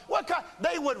on. What kind?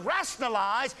 They would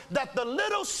rationalize that the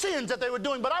little sins that they were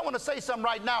doing. But I want to say something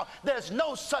right now. There's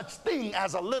no such thing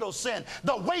as a little sin.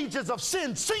 The wages of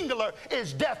sin, singular,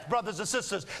 is death, brothers and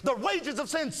sisters. The wages of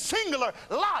sin, singular.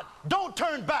 Lot, don't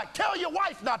turn back. Tell your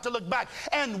wife not to look back.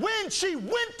 And when she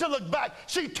went to look back,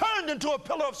 she turned into a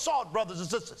pillar of salt, brothers and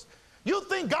sisters. You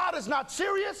think God is not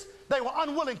serious? They were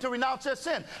unwilling to renounce their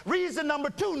sin. Reason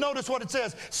number 2, notice what it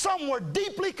says. Some were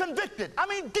deeply convicted. I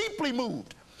mean, deeply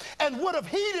moved, and would have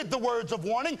heeded the words of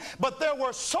warning, but there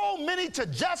were so many to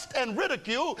jest and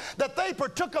ridicule that they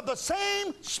partook of the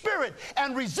same spirit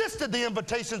and resisted the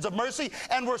invitations of mercy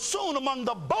and were soon among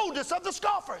the boldest of the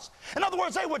scoffers. In other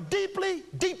words, they were deeply,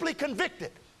 deeply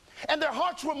convicted, and their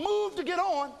hearts were moved to get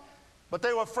on, but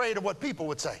they were afraid of what people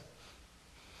would say.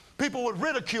 People would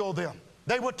ridicule them.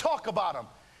 They would talk about them,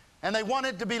 and they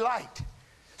wanted to be liked.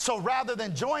 So rather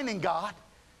than joining God,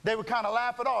 they would kind of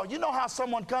laugh it off. You know how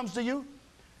someone comes to you,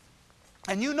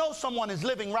 and you know someone is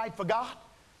living right for God,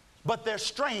 but they're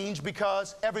strange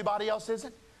because everybody else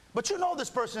isn't? But you know this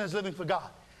person is living for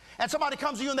God. And somebody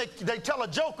comes to you and they tell a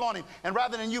joke on him, and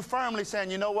rather than you firmly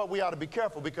saying, you know what, we ought to be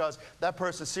careful because that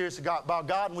person's serious about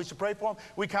God and we should pray for him,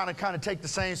 we kind of take the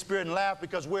same spirit and laugh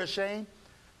because we're ashamed.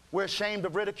 We're ashamed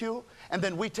of ridicule, and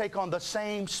then we take on the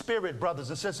same spirit, brothers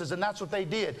and sisters, and that's what they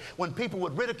did. When people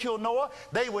would ridicule Noah,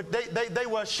 they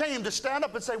were ashamed to stand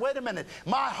up and say, wait a minute,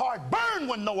 my heart burned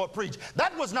when Noah preached.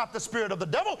 That was not the spirit of the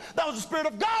devil. That was the spirit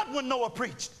of God when Noah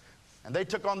preached. And they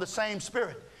took on the same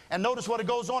spirit. And notice what it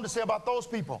goes on to say about those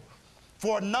people.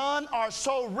 For none are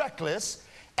so reckless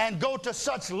and go to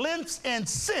such lengths in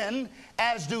sin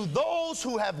as do those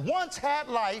who have once had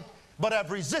light but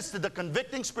have resisted the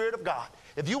convicting spirit of God.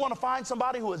 If you want to find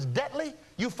somebody who is deadly,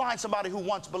 you find somebody who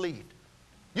once believed.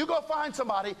 You go find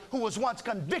somebody who was once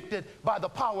convicted by the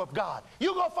power of God.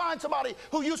 You go find somebody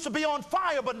who used to be on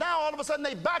fire, but now all of a sudden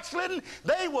they backslidden.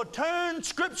 They will turn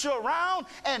Scripture around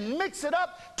and mix it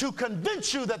up to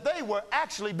convince you that they were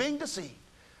actually being deceived.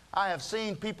 I have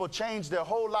seen people change their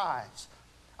whole lives.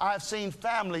 I've seen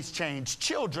families change,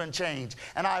 children change,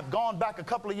 and I've gone back a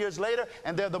couple of years later,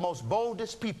 and they're the most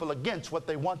boldest people against what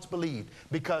they once believed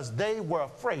because they were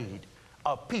afraid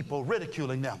of people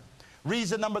ridiculing them.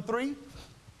 Reason number 3,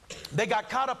 they got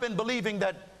caught up in believing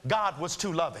that God was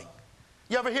too loving.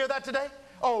 You ever hear that today?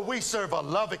 Oh, we serve a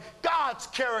loving, God's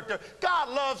character. God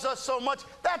loves us so much.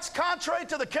 That's contrary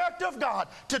to the character of God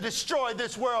to destroy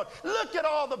this world. Look at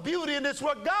all the beauty in this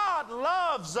world. God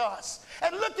loves us.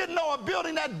 And look at Noah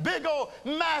building that big old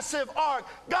massive ark.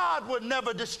 God would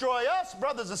never destroy us.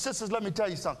 Brothers and sisters, let me tell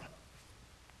you something.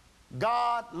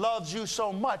 God loves you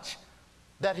so much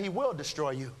that he will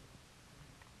destroy you.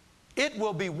 It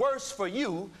will be worse for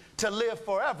you to live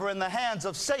forever in the hands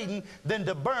of Satan than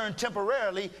to burn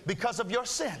temporarily because of your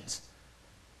sins.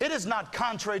 It is not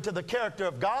contrary to the character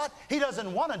of God. He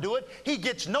doesn't want to do it. He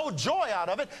gets no joy out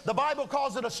of it. The Bible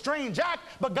calls it a strange act,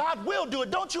 but God will do it.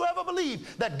 Don't you ever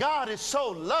believe that God is so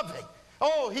loving?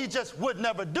 Oh, he just would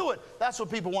never do it. That's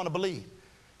what people want to believe.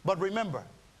 But remember,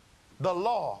 the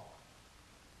law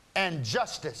and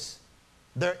justice,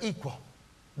 they're equal.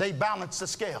 They balance the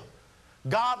scale.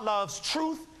 God loves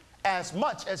truth as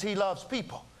much as he loves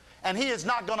people. And he is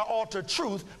not going to alter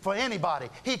truth for anybody.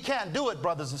 He can't do it,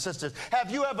 brothers and sisters. Have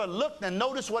you ever looked and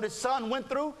noticed what his son went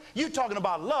through? You're talking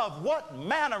about love. What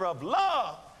manner of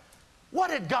love? What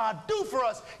did God do for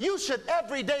us? You should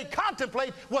every day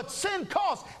contemplate what sin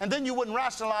costs, and then you wouldn't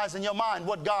rationalize in your mind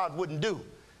what God wouldn't do.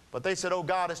 But they said, oh,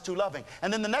 God is too loving.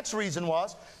 And then the next reason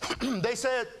was, they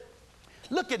said,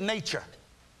 look at nature.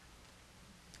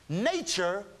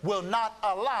 Nature will not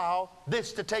allow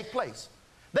this to take place.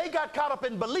 They got caught up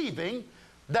in believing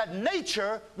that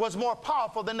nature was more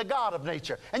powerful than the God of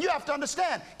nature. And you have to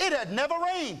understand, it had never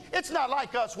rained. It's not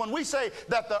like us when we say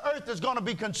that the earth is going to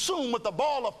be consumed with a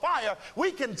ball of fire.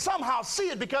 We can somehow see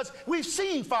it because we've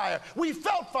seen fire. We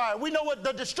felt fire. We know what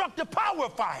the destructive power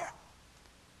of fire.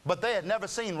 But they had never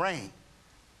seen rain.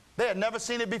 They had never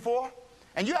seen it before.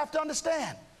 And you have to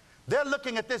understand, they're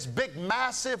looking at this big,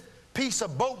 massive piece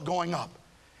of boat going up.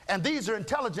 And these are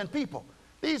intelligent people.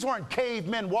 These weren't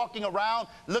cavemen walking around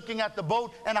looking at the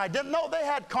boat, and I didn't know they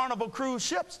had Carnival cruise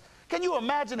ships. Can you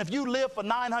imagine if you live for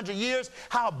 900 years,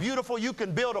 how beautiful you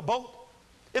can build a boat?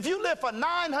 If you live for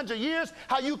 900 years,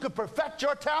 how you could perfect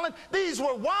your talent? These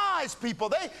were wise people.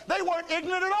 They weren't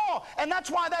ignorant at all, and that's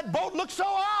why that boat looked so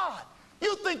odd.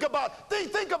 You think about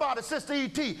it, Sister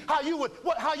E.T., how you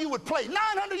would play.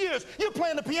 900 years, you're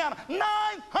playing the piano.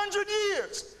 900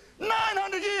 years.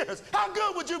 900 years. How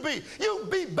good would you be? You'd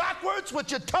be backwards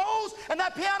with your toes, and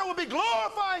that piano would be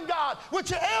glorifying God with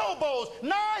your elbows.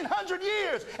 900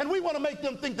 years. And we want to make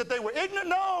them think that they were ignorant?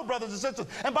 No, brothers and sisters.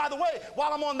 And by the way,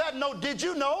 while I'm on that note, did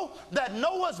you know that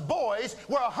Noah's boys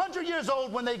were 100 years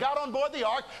old when they got on board the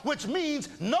ark, which means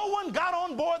no one got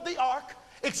on board the ark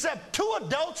except 2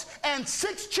 adults and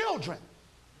 6 children?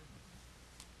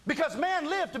 Because man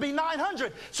lived to be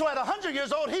 900. So at 100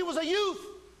 years old, he was a youth.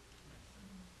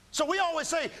 So we always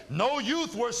say, no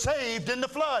youth were saved in the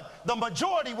flood. The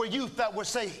majority were youth that were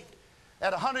saved.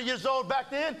 At 100 years old back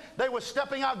then, they were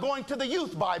stepping out going to the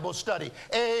youth Bible study.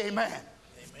 Amen.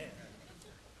 Amen.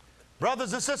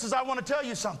 Brothers and sisters, I want to tell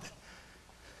you something.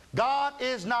 God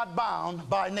is not bound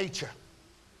by nature.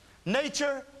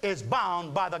 Nature is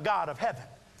bound by the God of heaven.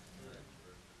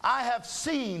 I have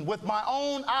seen with my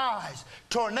own eyes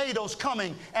tornadoes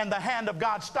coming and the hand of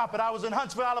God stop it. I was in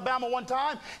Huntsville, Alabama one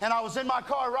time, and I was in my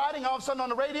car riding. All of a sudden on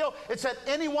the radio, it said,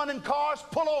 anyone in cars,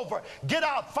 pull over. Get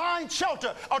out. Find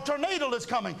shelter. A tornado is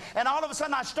coming. And all of a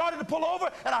sudden I started to pull over,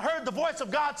 and I heard the voice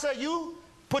of God say, you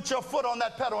put your foot on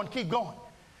that pedal and keep going.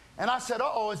 And I said,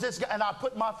 uh-oh, is this guy? And I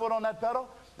put my foot on that pedal.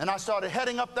 And I started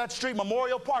heading up that street.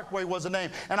 Memorial Parkway was the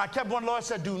name. And I kept going. The Lord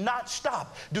said, do not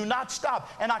stop. Do not stop.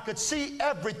 And I could see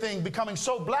everything becoming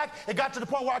so black. It got to the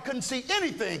point where I couldn't see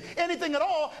anything at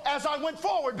all as I went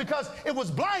forward because it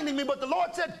was blinding me. But the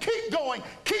Lord said, keep going,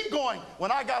 keep going.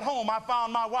 When I got home, I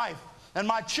found my wife and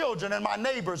my children and my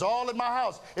neighbors all in my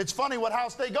house. It's funny what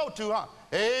house they go to, huh?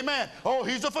 Amen. Oh,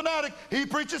 he's a fanatic. He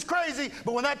preaches crazy.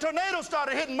 But when that tornado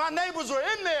started hitting, my neighbors were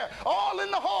in there, all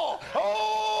in the hall.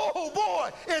 Oh, boy,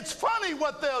 it's funny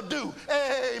what they'll do.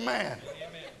 Amen.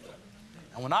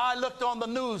 And when I looked on the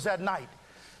news that night,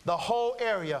 the whole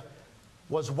area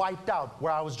was wiped out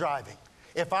where I was driving.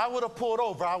 If I would have pulled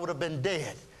over, I would have been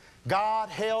dead. God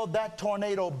held that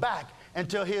tornado back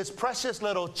until his precious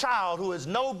little child, who is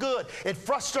no good, it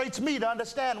frustrates me to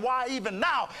understand why even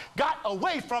now, got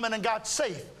away from it and got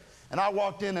safe. And I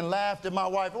walked in and laughed at my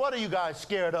wife. What are you guys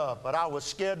scared of? But I was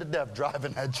scared to death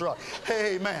driving that truck.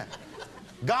 Amen.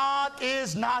 God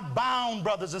is not bound,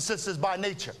 brothers and sisters, by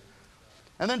nature.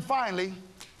 And then finally,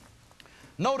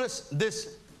 notice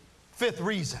this 5th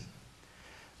reason.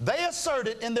 They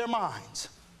asserted in their minds,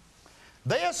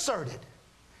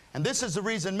 and this is the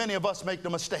reason many of us make the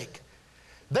mistake.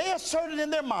 They asserted in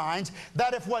their minds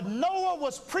that if what Noah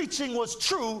was preaching was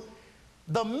true,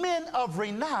 the men of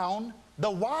renown,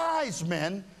 the wise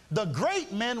men, the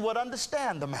great men would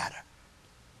understand the matter.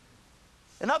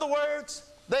 In other words,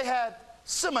 they had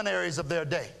seminaries of their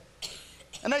day.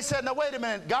 And they said, now wait a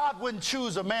minute, God wouldn't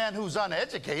choose a man who's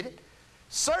uneducated.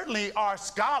 Certainly our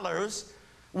scholars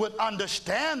would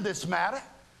understand this matter.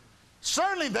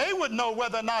 Certainly they would know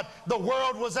whether or not the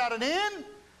world was at an end.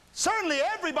 Certainly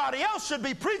everybody else should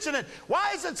be preaching it.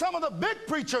 Why isn't some of the big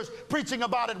preachers preaching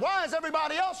about it? Why is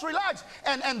everybody else relaxed?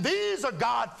 And these are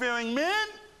God-fearing men.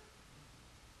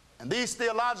 And these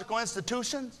theological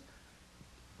institutions,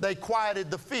 they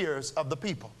quieted the fears of the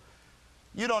people.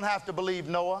 You don't have to believe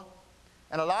Noah.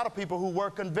 And a lot of people who were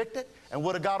convicted and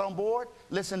would have got on board,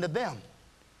 listen to them.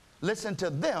 Listen to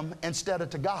them instead of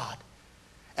to God.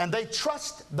 And they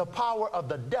trust the power of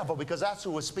the devil because that's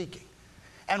who was speaking.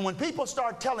 And when people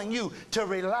start telling you to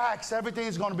relax,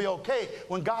 everything's going to be okay,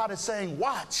 when God is saying,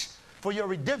 watch, for your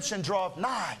redemption draweth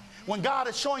nigh. When God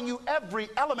is showing you every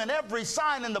element, every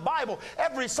sign in the Bible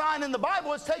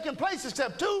has taken place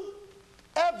except two.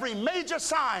 Every major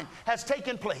sign has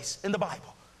taken place in the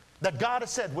Bible that God has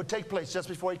said would take place just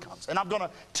before he comes. And I'm going to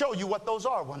tell you what those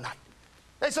are one night.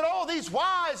 They said, oh, these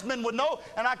wise men would know.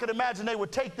 And I could imagine they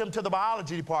would take them to the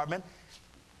biology department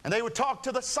and they would talk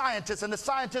to the scientists, and the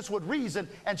scientists would reason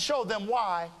and show them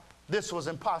why this was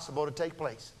impossible to take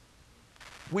place.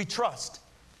 We trust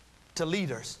to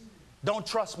leaders. Don't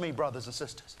trust me, brothers and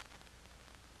sisters.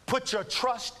 Put your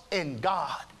trust in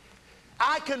God.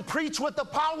 I can preach with the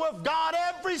power of God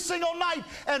every single night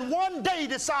and one day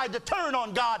decide to turn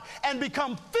on God and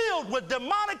become filled with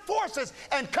demonic forces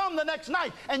and come the next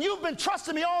night. And you've been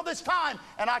trusting me all this time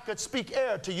and I could speak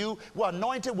air to you,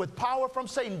 anointed with power from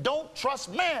Satan. Don't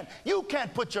trust man. You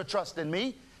can't put your trust in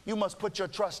me. You must put your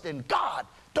trust in God.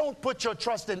 Don't put your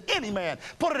trust in any man.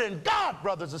 Put it in God,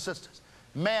 brothers and sisters.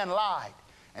 Man lied.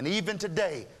 And even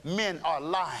today, men are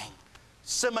lying.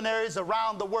 Seminaries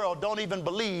around the world don't even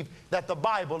believe that the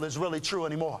Bible is really true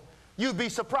anymore. You'd be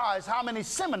surprised how many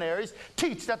seminaries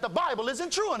teach that the Bible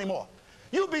isn't true anymore.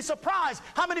 You'd be surprised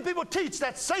how many people teach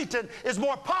that Satan is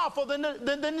more powerful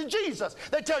than Jesus.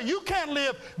 They tell you can't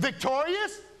live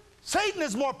victorious. Satan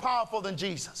is more powerful than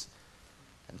Jesus.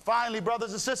 And finally,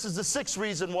 brothers and sisters, the sixth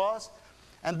reason was,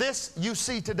 and this you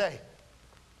see today.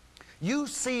 You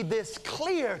see this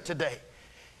clear today.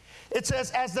 It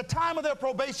says, as the time of their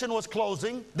probation was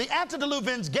closing, the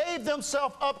antediluvians gave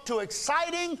themselves up to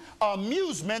exciting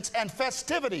amusements and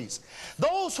festivities.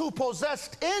 Those who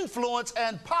possessed influence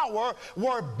and power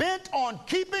were bent on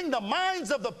keeping the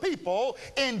minds of the people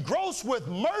engrossed with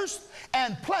mirth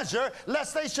and pleasure,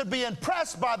 lest they should be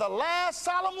impressed by the last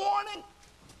solemn warning.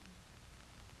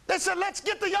 They said, let's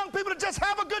get the young people to just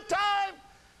have a good time.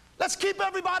 Let's keep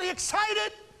everybody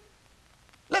excited.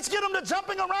 Let's get them to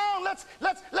jumping around.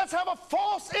 Let's have a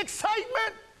false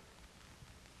excitement.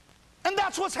 And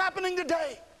that's what's happening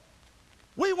today.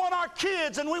 We want our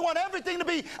kids and we want everything to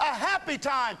be a happy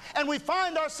time. And we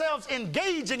find ourselves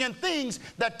engaging in things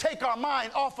that take our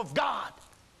mind off of God.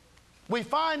 We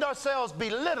find ourselves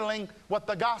belittling what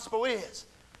the gospel is.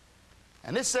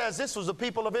 And this says this was the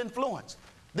people of influence.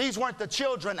 These weren't the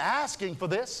children asking for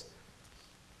this.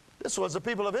 This was the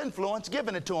people of influence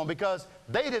giving it to them because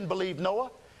they didn't believe Noah.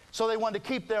 So they wanted to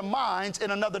keep their minds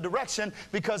in another direction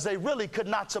because they really could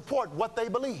not support what they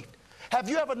believed. Have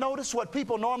you ever noticed what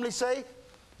people normally say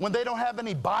when they don't have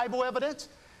any Bible evidence?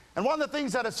 And one of the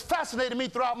things that has fascinated me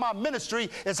throughout my ministry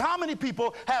is how many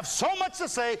people have so much to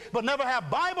say but never have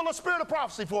Bible or spirit of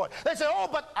prophecy for it. They say, oh,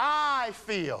 but I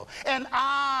feel and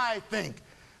I think.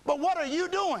 But what are you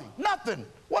doing? Nothing.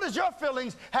 What does your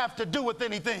feelings have to do with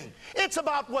anything? It's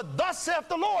about what thus saith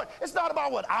the Lord. It's not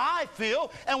about what I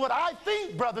feel and what I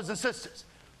think, brothers and sisters.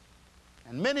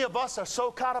 And many of us are so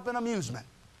caught up in amusement.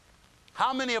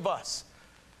 How many of us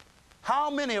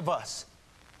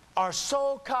are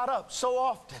so caught up so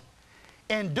often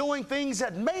in doing things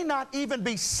that may not even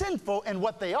be sinful in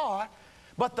what they are,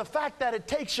 but the fact that it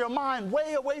takes your mind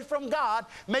way away from God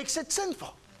makes it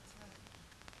sinful.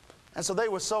 And so they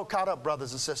were so caught up,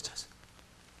 brothers and sisters.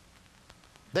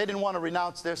 They didn't want to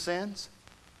renounce their sins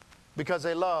because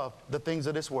they loved the things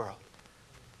of this world.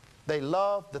 They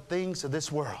loved the things of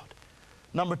this world.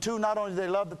 Number two, not only did they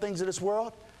love the things of this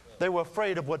world, they were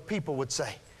afraid of what people would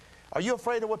say. Are you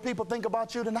afraid of what people think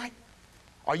about you tonight?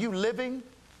 Are you living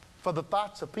for the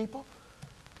thoughts of people?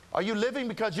 Are you living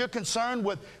because you're concerned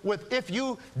with if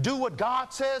you do what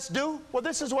God says do? Well,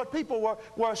 this is what people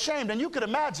were ashamed. And you could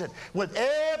imagine with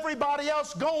everybody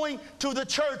else going to the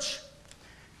church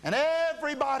and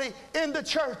everybody in the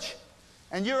church,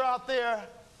 and you're out there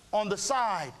on the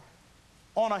side,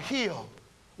 on a hill,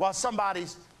 while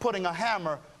somebody's putting a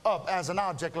hammer up as an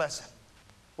object lesson,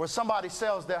 where somebody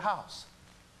sells their house,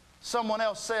 someone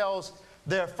else sells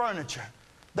their furniture.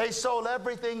 They sold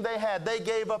everything they had. They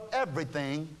gave up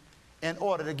everything in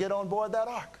order to get on board that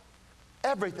ark.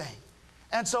 Everything.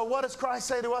 And so what does Christ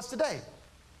say to us today?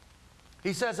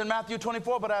 He says in Matthew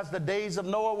 24, but as the days of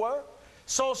Noah were,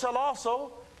 so shall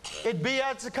also it be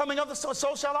as the coming of the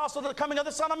so shall also the coming of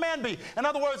the Son of Man be. In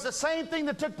other words, the same thing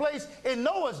that took place in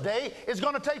Noah's day is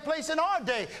going to take place in our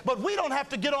day. But we don't have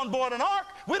to get on board an ark.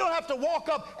 We don't have to walk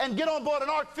up and get on board an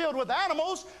ark filled with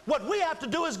animals. What we have to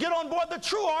do is get on board the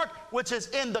true ark, which is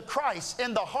in the Christ,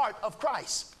 in the heart of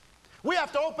Christ. We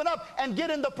have to open up and get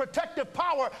in the protective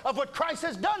power of what Christ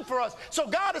has done for us. So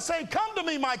God is saying, come to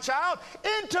me, my child,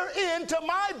 enter into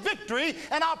my victory,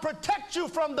 and I'll protect you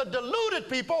from the deluded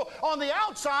people on the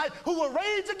outside who will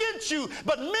rage against you.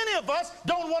 But many of us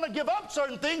don't want to give up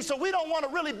certain things, so we don't want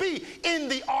to really be in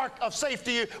the ark of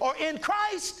safety or in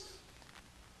Christ.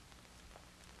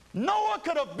 Noah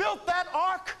could have built that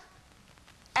ark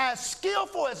as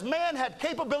skillful as man had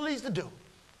capabilities to do,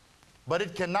 but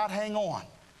it cannot hang on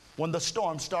when the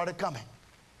storm started coming.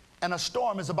 And a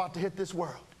storm is about to hit this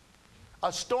world.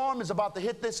 A storm is about to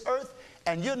hit this earth,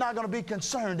 and you're not going to be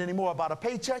concerned anymore about a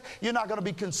paycheck. You're not going to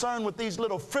be concerned with these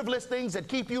little frivolous things that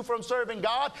keep you from serving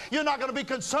God. You're not going to be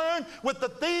concerned with the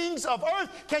things of earth.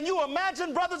 Can you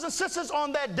imagine, brothers and sisters,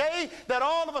 on that day that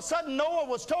all of a sudden Noah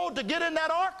was told to get in that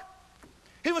ark?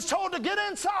 He was told to get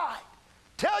inside.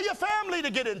 Tell your family to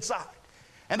get inside.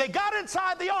 And they got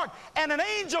inside the ark, and an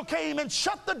angel came and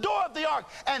shut the door of the ark.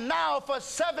 And now for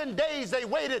 7 days they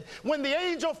waited. When the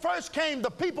angel first came, the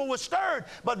people were stirred.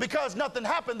 But because nothing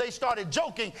happened, they started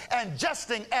joking and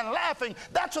jesting and laughing.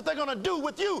 That's what they're going to do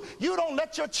with you. You don't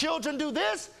let your children do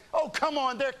this? Oh, come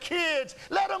on, they're kids.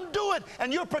 Let them do it.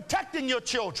 And you're protecting your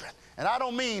children. And I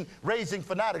don't mean raising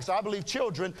fanatics. I believe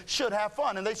children should have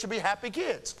fun, and they should be happy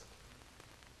kids.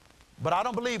 But I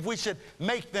don't believe we should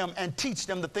make them and teach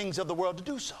them the things of the world to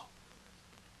do so.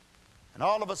 And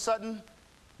all of a sudden,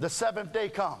 the seventh day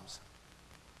comes.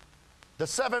 The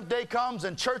seventh day comes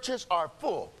and churches are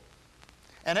full.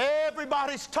 And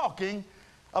everybody's talking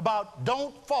about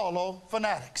don't follow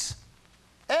fanatics.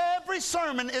 Every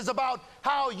sermon is about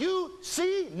how you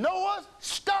see Noah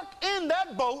stuck in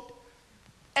that boat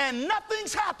and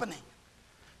nothing's happening.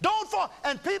 Don't fall.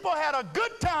 And people had a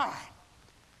good time.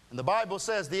 And the Bible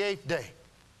says the 8th day,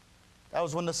 that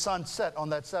was when the sun set on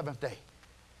that 7th day.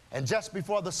 And just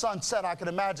before the sun set, I could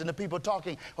imagine the people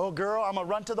talking, oh girl, I'm going to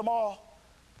run to the mall.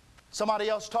 Somebody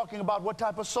else talking about what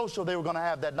type of social they were going to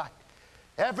have that night.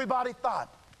 Everybody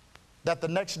thought that the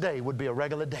next day would be a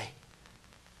regular day.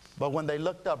 But when they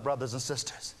looked up, brothers and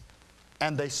sisters,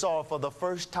 and they saw for the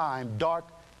first time dark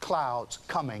clouds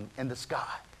coming in the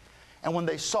sky. And when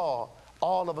they saw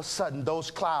all of a sudden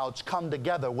those clouds come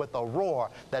together with a roar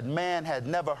that man had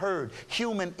never heard,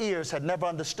 human ears had never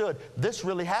understood. This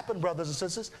really happened, brothers and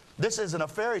sisters. This isn't a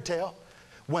fairy tale.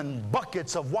 When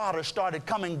buckets of water started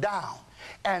coming down,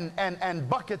 and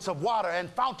buckets of water and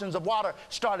fountains of water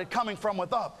started coming from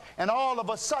without, and all of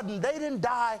a sudden they didn't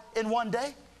die in one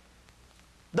day.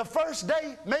 The first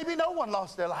day, maybe no one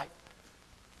lost their life.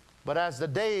 But as the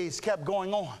days kept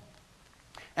going on,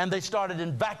 and they started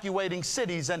evacuating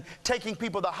cities and taking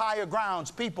people to higher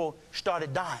grounds, people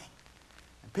started dying.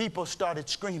 And people started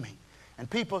screaming. And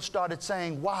people started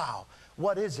saying, wow,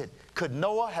 what is it? Could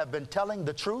Noah have been telling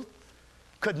the truth?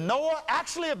 Could Noah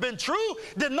actually have been true?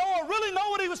 Did Noah really know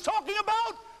what he was talking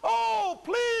about? Oh,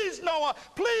 please, Noah,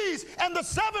 please. And the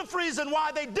seventh reason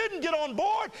why they didn't get on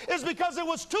board is because it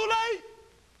was too late.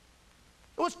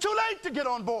 It was too late to get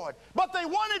on board. But they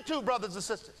wanted to, brothers and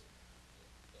sisters.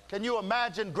 Can you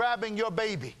imagine grabbing your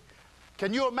baby?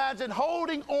 Can you imagine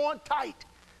holding on tight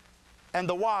and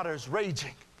the waters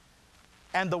raging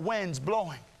and the winds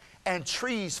blowing and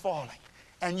trees falling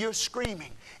and you're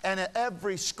screaming, and at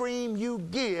every scream you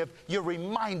give, you're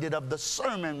reminded of the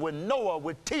sermon when Noah,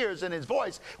 with tears in his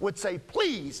voice, would say,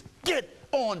 please get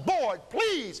on board.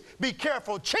 Please be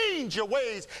careful. Change your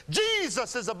ways.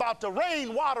 Jesus is about to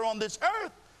rain water on this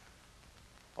earth.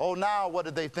 Oh, now what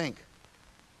did they think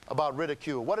about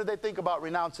ridicule? What did they think about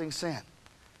renouncing sin?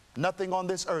 Nothing on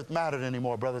this earth mattered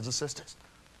anymore, brothers and sisters.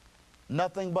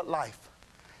 Nothing but life.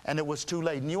 And it was too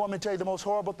late. And you want me to tell you the most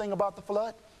horrible thing about the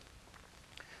flood?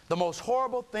 The most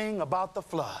horrible thing about the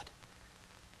flood,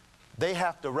 they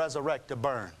have to resurrect to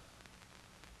burn.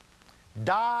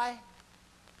 Die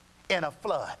in a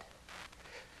flood.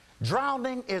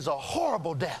 Drowning is a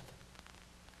horrible death,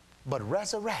 but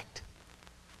resurrect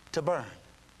to burn.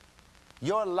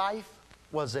 Your life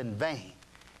was in vain.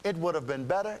 It would have been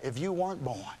better if you weren't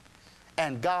born.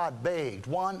 And God begged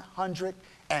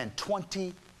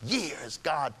 120 years.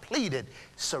 God pleaded,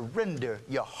 surrender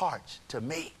your hearts to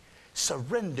me.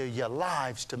 Surrender your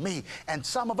lives to me. And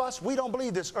some of us, we don't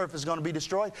believe this earth is going to be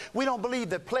destroyed. We don't believe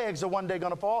that plagues are one day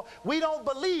going to fall. We don't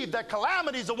believe that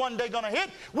calamities are one day going to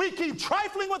hit. We keep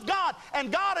trifling with God. And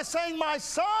God is saying, my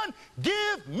son,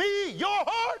 give me your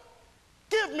heart.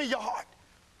 Give me your heart.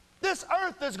 This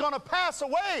earth is going to pass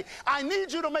away. I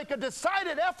need you to make a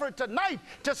decided effort tonight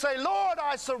to say, Lord,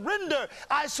 I surrender.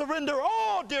 I surrender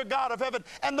all, dear God of heaven.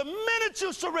 And the minute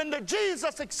you surrender,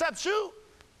 Jesus accepts you.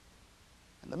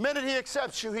 And the minute he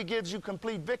accepts you, he gives you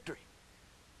complete victory.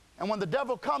 And when the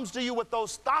devil comes to you with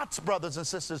those thoughts, brothers and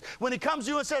sisters, when he comes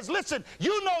to you and says, listen,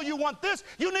 you know you want this,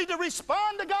 you need to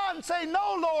respond to God and say,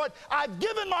 no, Lord, I've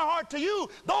given my heart to you.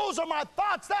 Those are my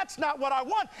thoughts. That's not what I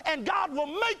want. And God will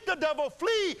make the devil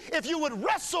flee if you would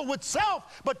wrestle with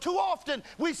self. But too often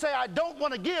we say, I don't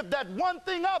want to give that one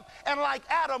thing up. And like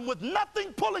Adam, with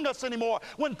nothing pulling us anymore,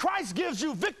 when Christ gives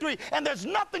you victory and there's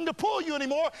nothing to pull you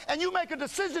anymore, and you make a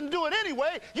decision to do it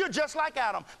anyway, you're just like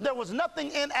Adam. There was nothing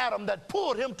in Adam that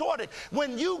pulled him toward it.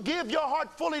 When you give your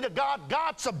heart fully to God,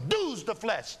 God subdues the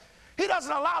flesh. He doesn't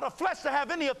allow the flesh to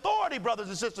have any authority, brothers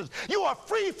and sisters. You are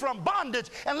free from bondage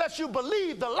unless you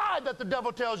believe the lie that the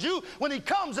devil tells you when he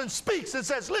comes and speaks and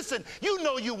says, listen, you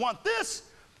know you want this.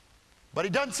 But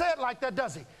he doesn't say it like that,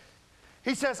 does he?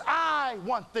 He says, I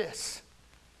want this.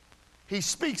 He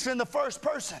speaks in the first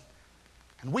person,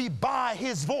 and we buy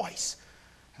his voice.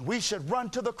 And we should run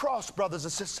to the cross, brothers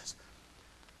and sisters.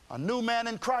 A new man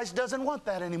in Christ doesn't want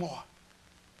that anymore.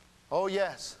 Oh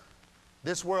yes,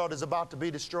 this world is about to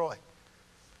be destroyed.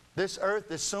 This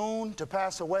earth is soon to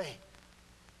pass away.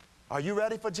 Are you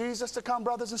ready for Jesus to come,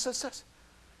 brothers and sisters?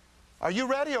 Are you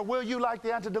ready, or will you, like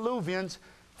the antediluvians,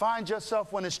 find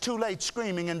yourself when it's too late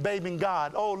screaming and begging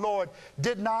God, oh Lord,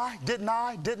 didn't I, didn't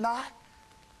I, didn't I?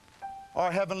 Our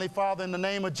Heavenly Father, in the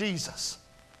name of Jesus,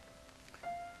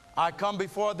 I come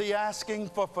before thee asking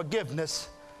for forgiveness.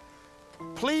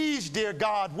 Please, dear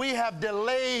God, we have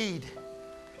delayed,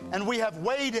 and we have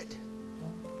waited,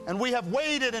 and we have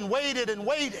waited and waited and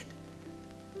waited.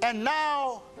 And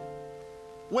now,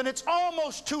 when it's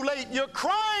almost too late, you're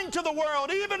crying to the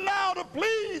world, even now, to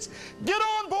please get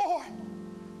on board.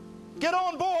 Get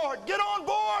on board. Get on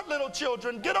board, little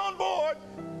children. Get on board.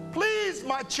 Please,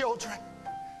 my children.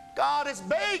 God is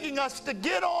begging us to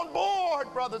get on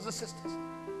board, brothers and sisters.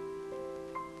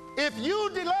 If you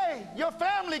delay, your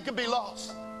family could be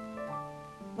lost.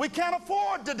 We can't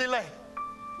afford to delay.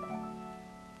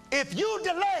 If you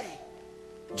delay,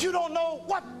 you don't know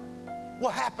what will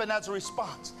happen as a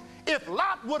response. If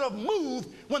Lot would have moved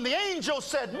when the angel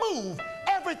said move,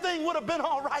 everything would have been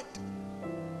all right.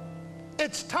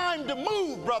 It's time to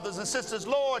move, brothers and sisters.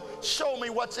 Lord, show me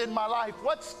what's in my life.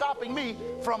 What's stopping me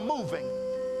from moving?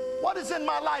 What is in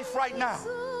my life right now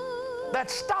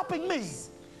that's stopping me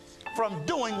from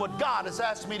doing what God has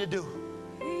asked me to do?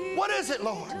 What is it,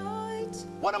 Lord?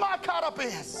 What am I caught up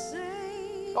in?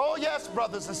 Oh, yes,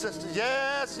 brothers and sisters.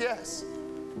 Yes, yes.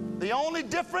 The only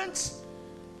difference,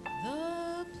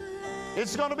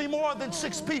 it's going to be more than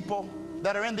 6 people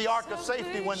that are in the ark of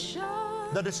safety when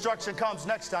the destruction comes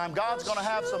next time. God's going to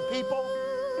have some people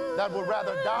that would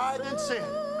rather die than sin.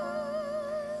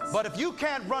 But if you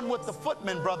can't run with the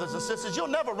footmen, brothers and sisters, you'll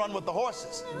never run with the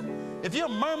horses. If you're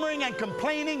murmuring and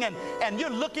complaining and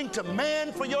you're looking to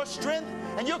man for your strength,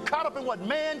 and you're caught up in what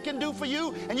man can do for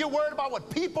you, and you're worried about what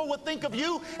people would think of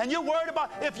you, and you're worried about,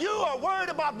 if you are worried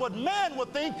about what man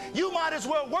would think, you might as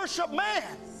well worship man.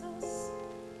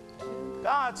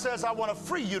 God says, I want to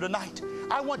free you tonight.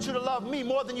 I want you to love me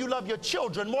more than you love your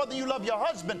children, more than you love your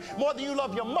husband, more than you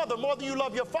love your mother, more than you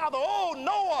love your father. Oh,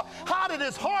 Noah, how did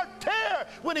his heart tear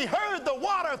when he heard the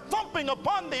water thumping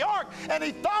upon the ark, and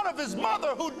he thought of his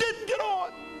mother who didn't get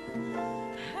on.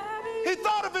 He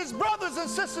thought of his brothers and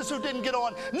sisters who didn't get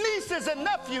on, nieces and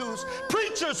nephews,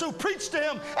 preachers who preached to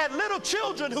him, and little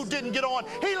children who didn't get on.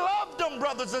 He loved them,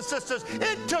 brothers and sisters.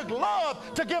 It took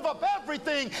love to give up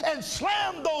everything and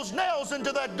slam those nails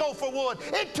into that gopher wood.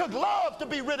 It took love to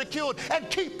be ridiculed and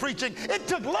keep preaching. It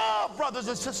took love, brothers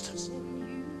and sisters.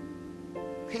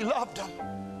 He loved them.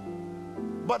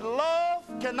 But love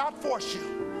cannot force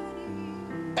you.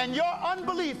 And your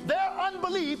unbelief, their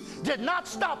unbelief did not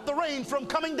stop the rain from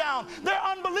coming down. Their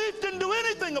unbelief didn't do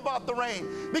anything about the rain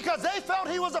because they felt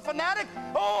he was a fanatic.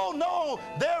 Oh no,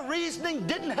 their reasoning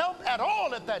didn't help at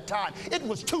all at that time. It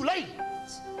was too late.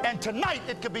 And tonight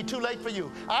it could be too late for you.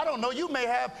 I don't know, you may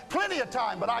have plenty of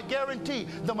time, but I guarantee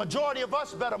the majority of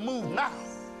us better move now.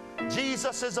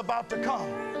 Jesus is about to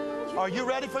come. Are you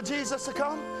ready for Jesus to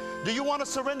come? Do you want to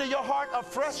surrender your heart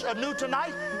afresh, anew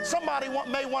tonight? Somebody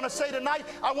may want to say tonight,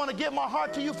 I want to give my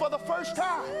heart to you for the first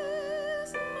time.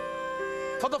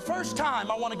 For the first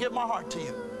time, I want to give my heart to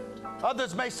you.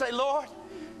 Others may say, Lord,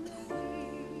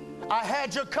 I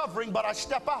had your covering, but I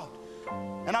step out.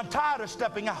 And I'm tired of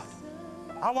stepping out.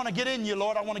 I want to get in you,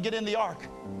 Lord. I want to get in the ark.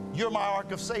 You're my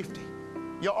ark of safety.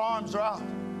 Your arms are out.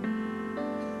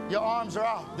 Your arms are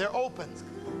out. They're open.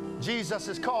 Jesus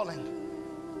is calling.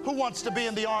 Who wants to be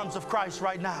in the arms of Christ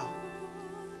right now?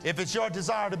 If it's your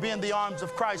desire to be in the arms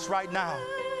of Christ right now,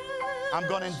 I'm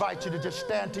going to invite you to just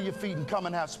stand to your feet and come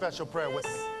and have special prayer with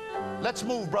me. Let's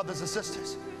move, brothers and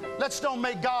sisters. Let's don't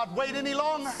make God wait any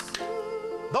longer.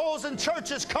 Those in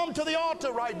churches, come to the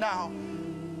altar right now.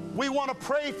 We want to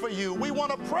pray for you. We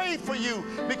want to pray for you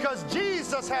because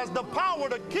Jesus has the power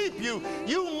to keep you.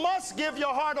 You must give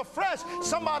your heart afresh.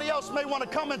 Somebody else may want to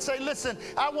come and say, listen,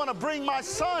 I want to bring my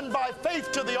son by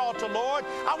faith to the altar, Lord.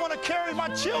 I want to carry my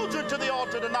children to the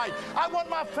altar tonight. I want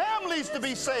my families to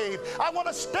be saved. I want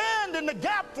to stand in the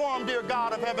gap for them, dear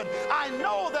God of heaven. I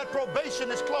know that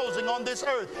probation is closing on this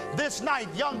earth. This night,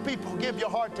 young people, give your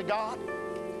heart to God.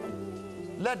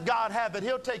 Let God have it.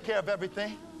 He'll take care of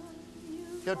everything.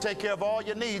 He'll take care of all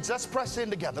your needs. Let's press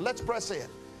in together. Let's press in.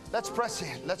 Let's press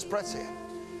in. Let's press in.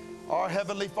 Our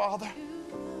Heavenly Father,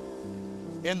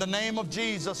 in the name of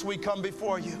Jesus, we come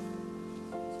before you.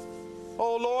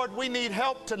 Oh, Lord, we need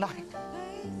help tonight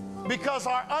because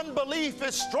our unbelief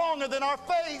is stronger than our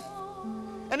faith.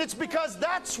 And it's because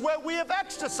that's where we have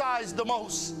exercised the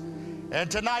most.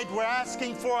 And tonight we're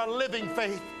asking for a living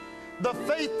faith. The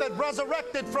faith that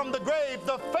resurrected from the grave,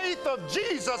 the faith of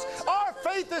Jesus. Our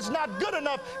faith is not good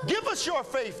enough. Give us your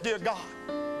faith, dear God.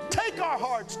 Take our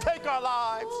hearts, take our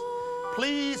lives.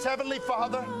 Please, Heavenly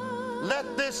Father,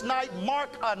 let this night mark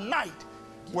a night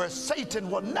where Satan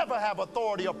will never have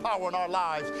authority or power in our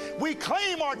lives. We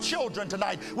claim our children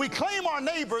tonight. We claim our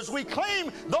neighbors. We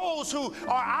claim those who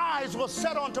our eyes will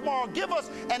set on tomorrow. Give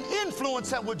us an influence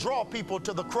that will draw people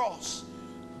to the cross.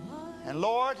 And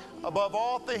Lord, above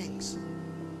all things,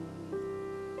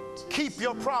 keep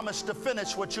your promise to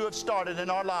finish what you have started in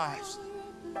our lives.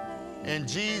 In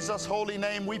Jesus' holy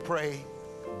name we pray.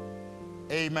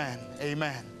 Amen.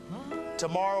 Amen.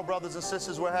 Tomorrow, brothers and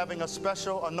sisters, we're having a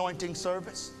special anointing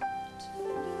service.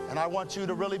 And I want you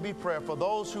to really be prayerful.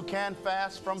 Those who can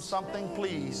fast from something,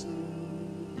 please,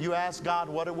 you ask God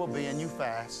what it will be and you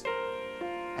fast.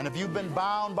 And if you've been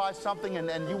bound by something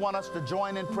and you want us to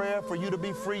join in prayer for you to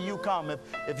be free, you come.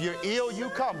 If you're ill, you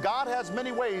come. God has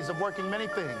many ways of working many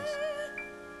things.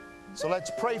 So let's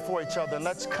pray for each other and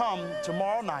let's come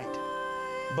tomorrow night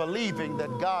believing that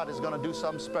God is going to do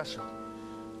something special.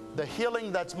 The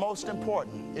healing that's most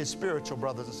important is spiritual,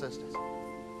 brothers and sisters.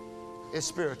 It's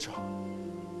spiritual.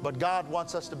 But God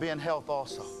wants us to be in health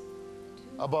also.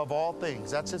 Above all things,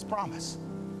 that's His promise.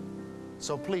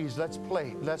 So please, let's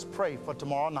pray for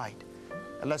tomorrow night.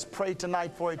 And let's pray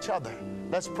tonight for each other.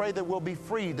 Let's pray that we'll be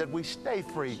free, that we stay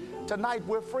free. Tonight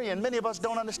we're free, and many of us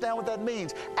don't understand what that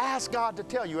means. Ask God to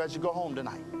tell you as you go home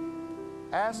tonight.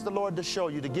 Ask the Lord to show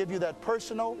you, to give you that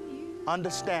personal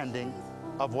understanding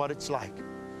of what it's like.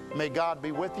 May God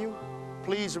be with you.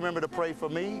 Please remember to pray for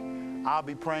me. I'll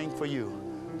be praying for you.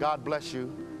 God bless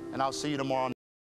you, and I'll see you tomorrow night.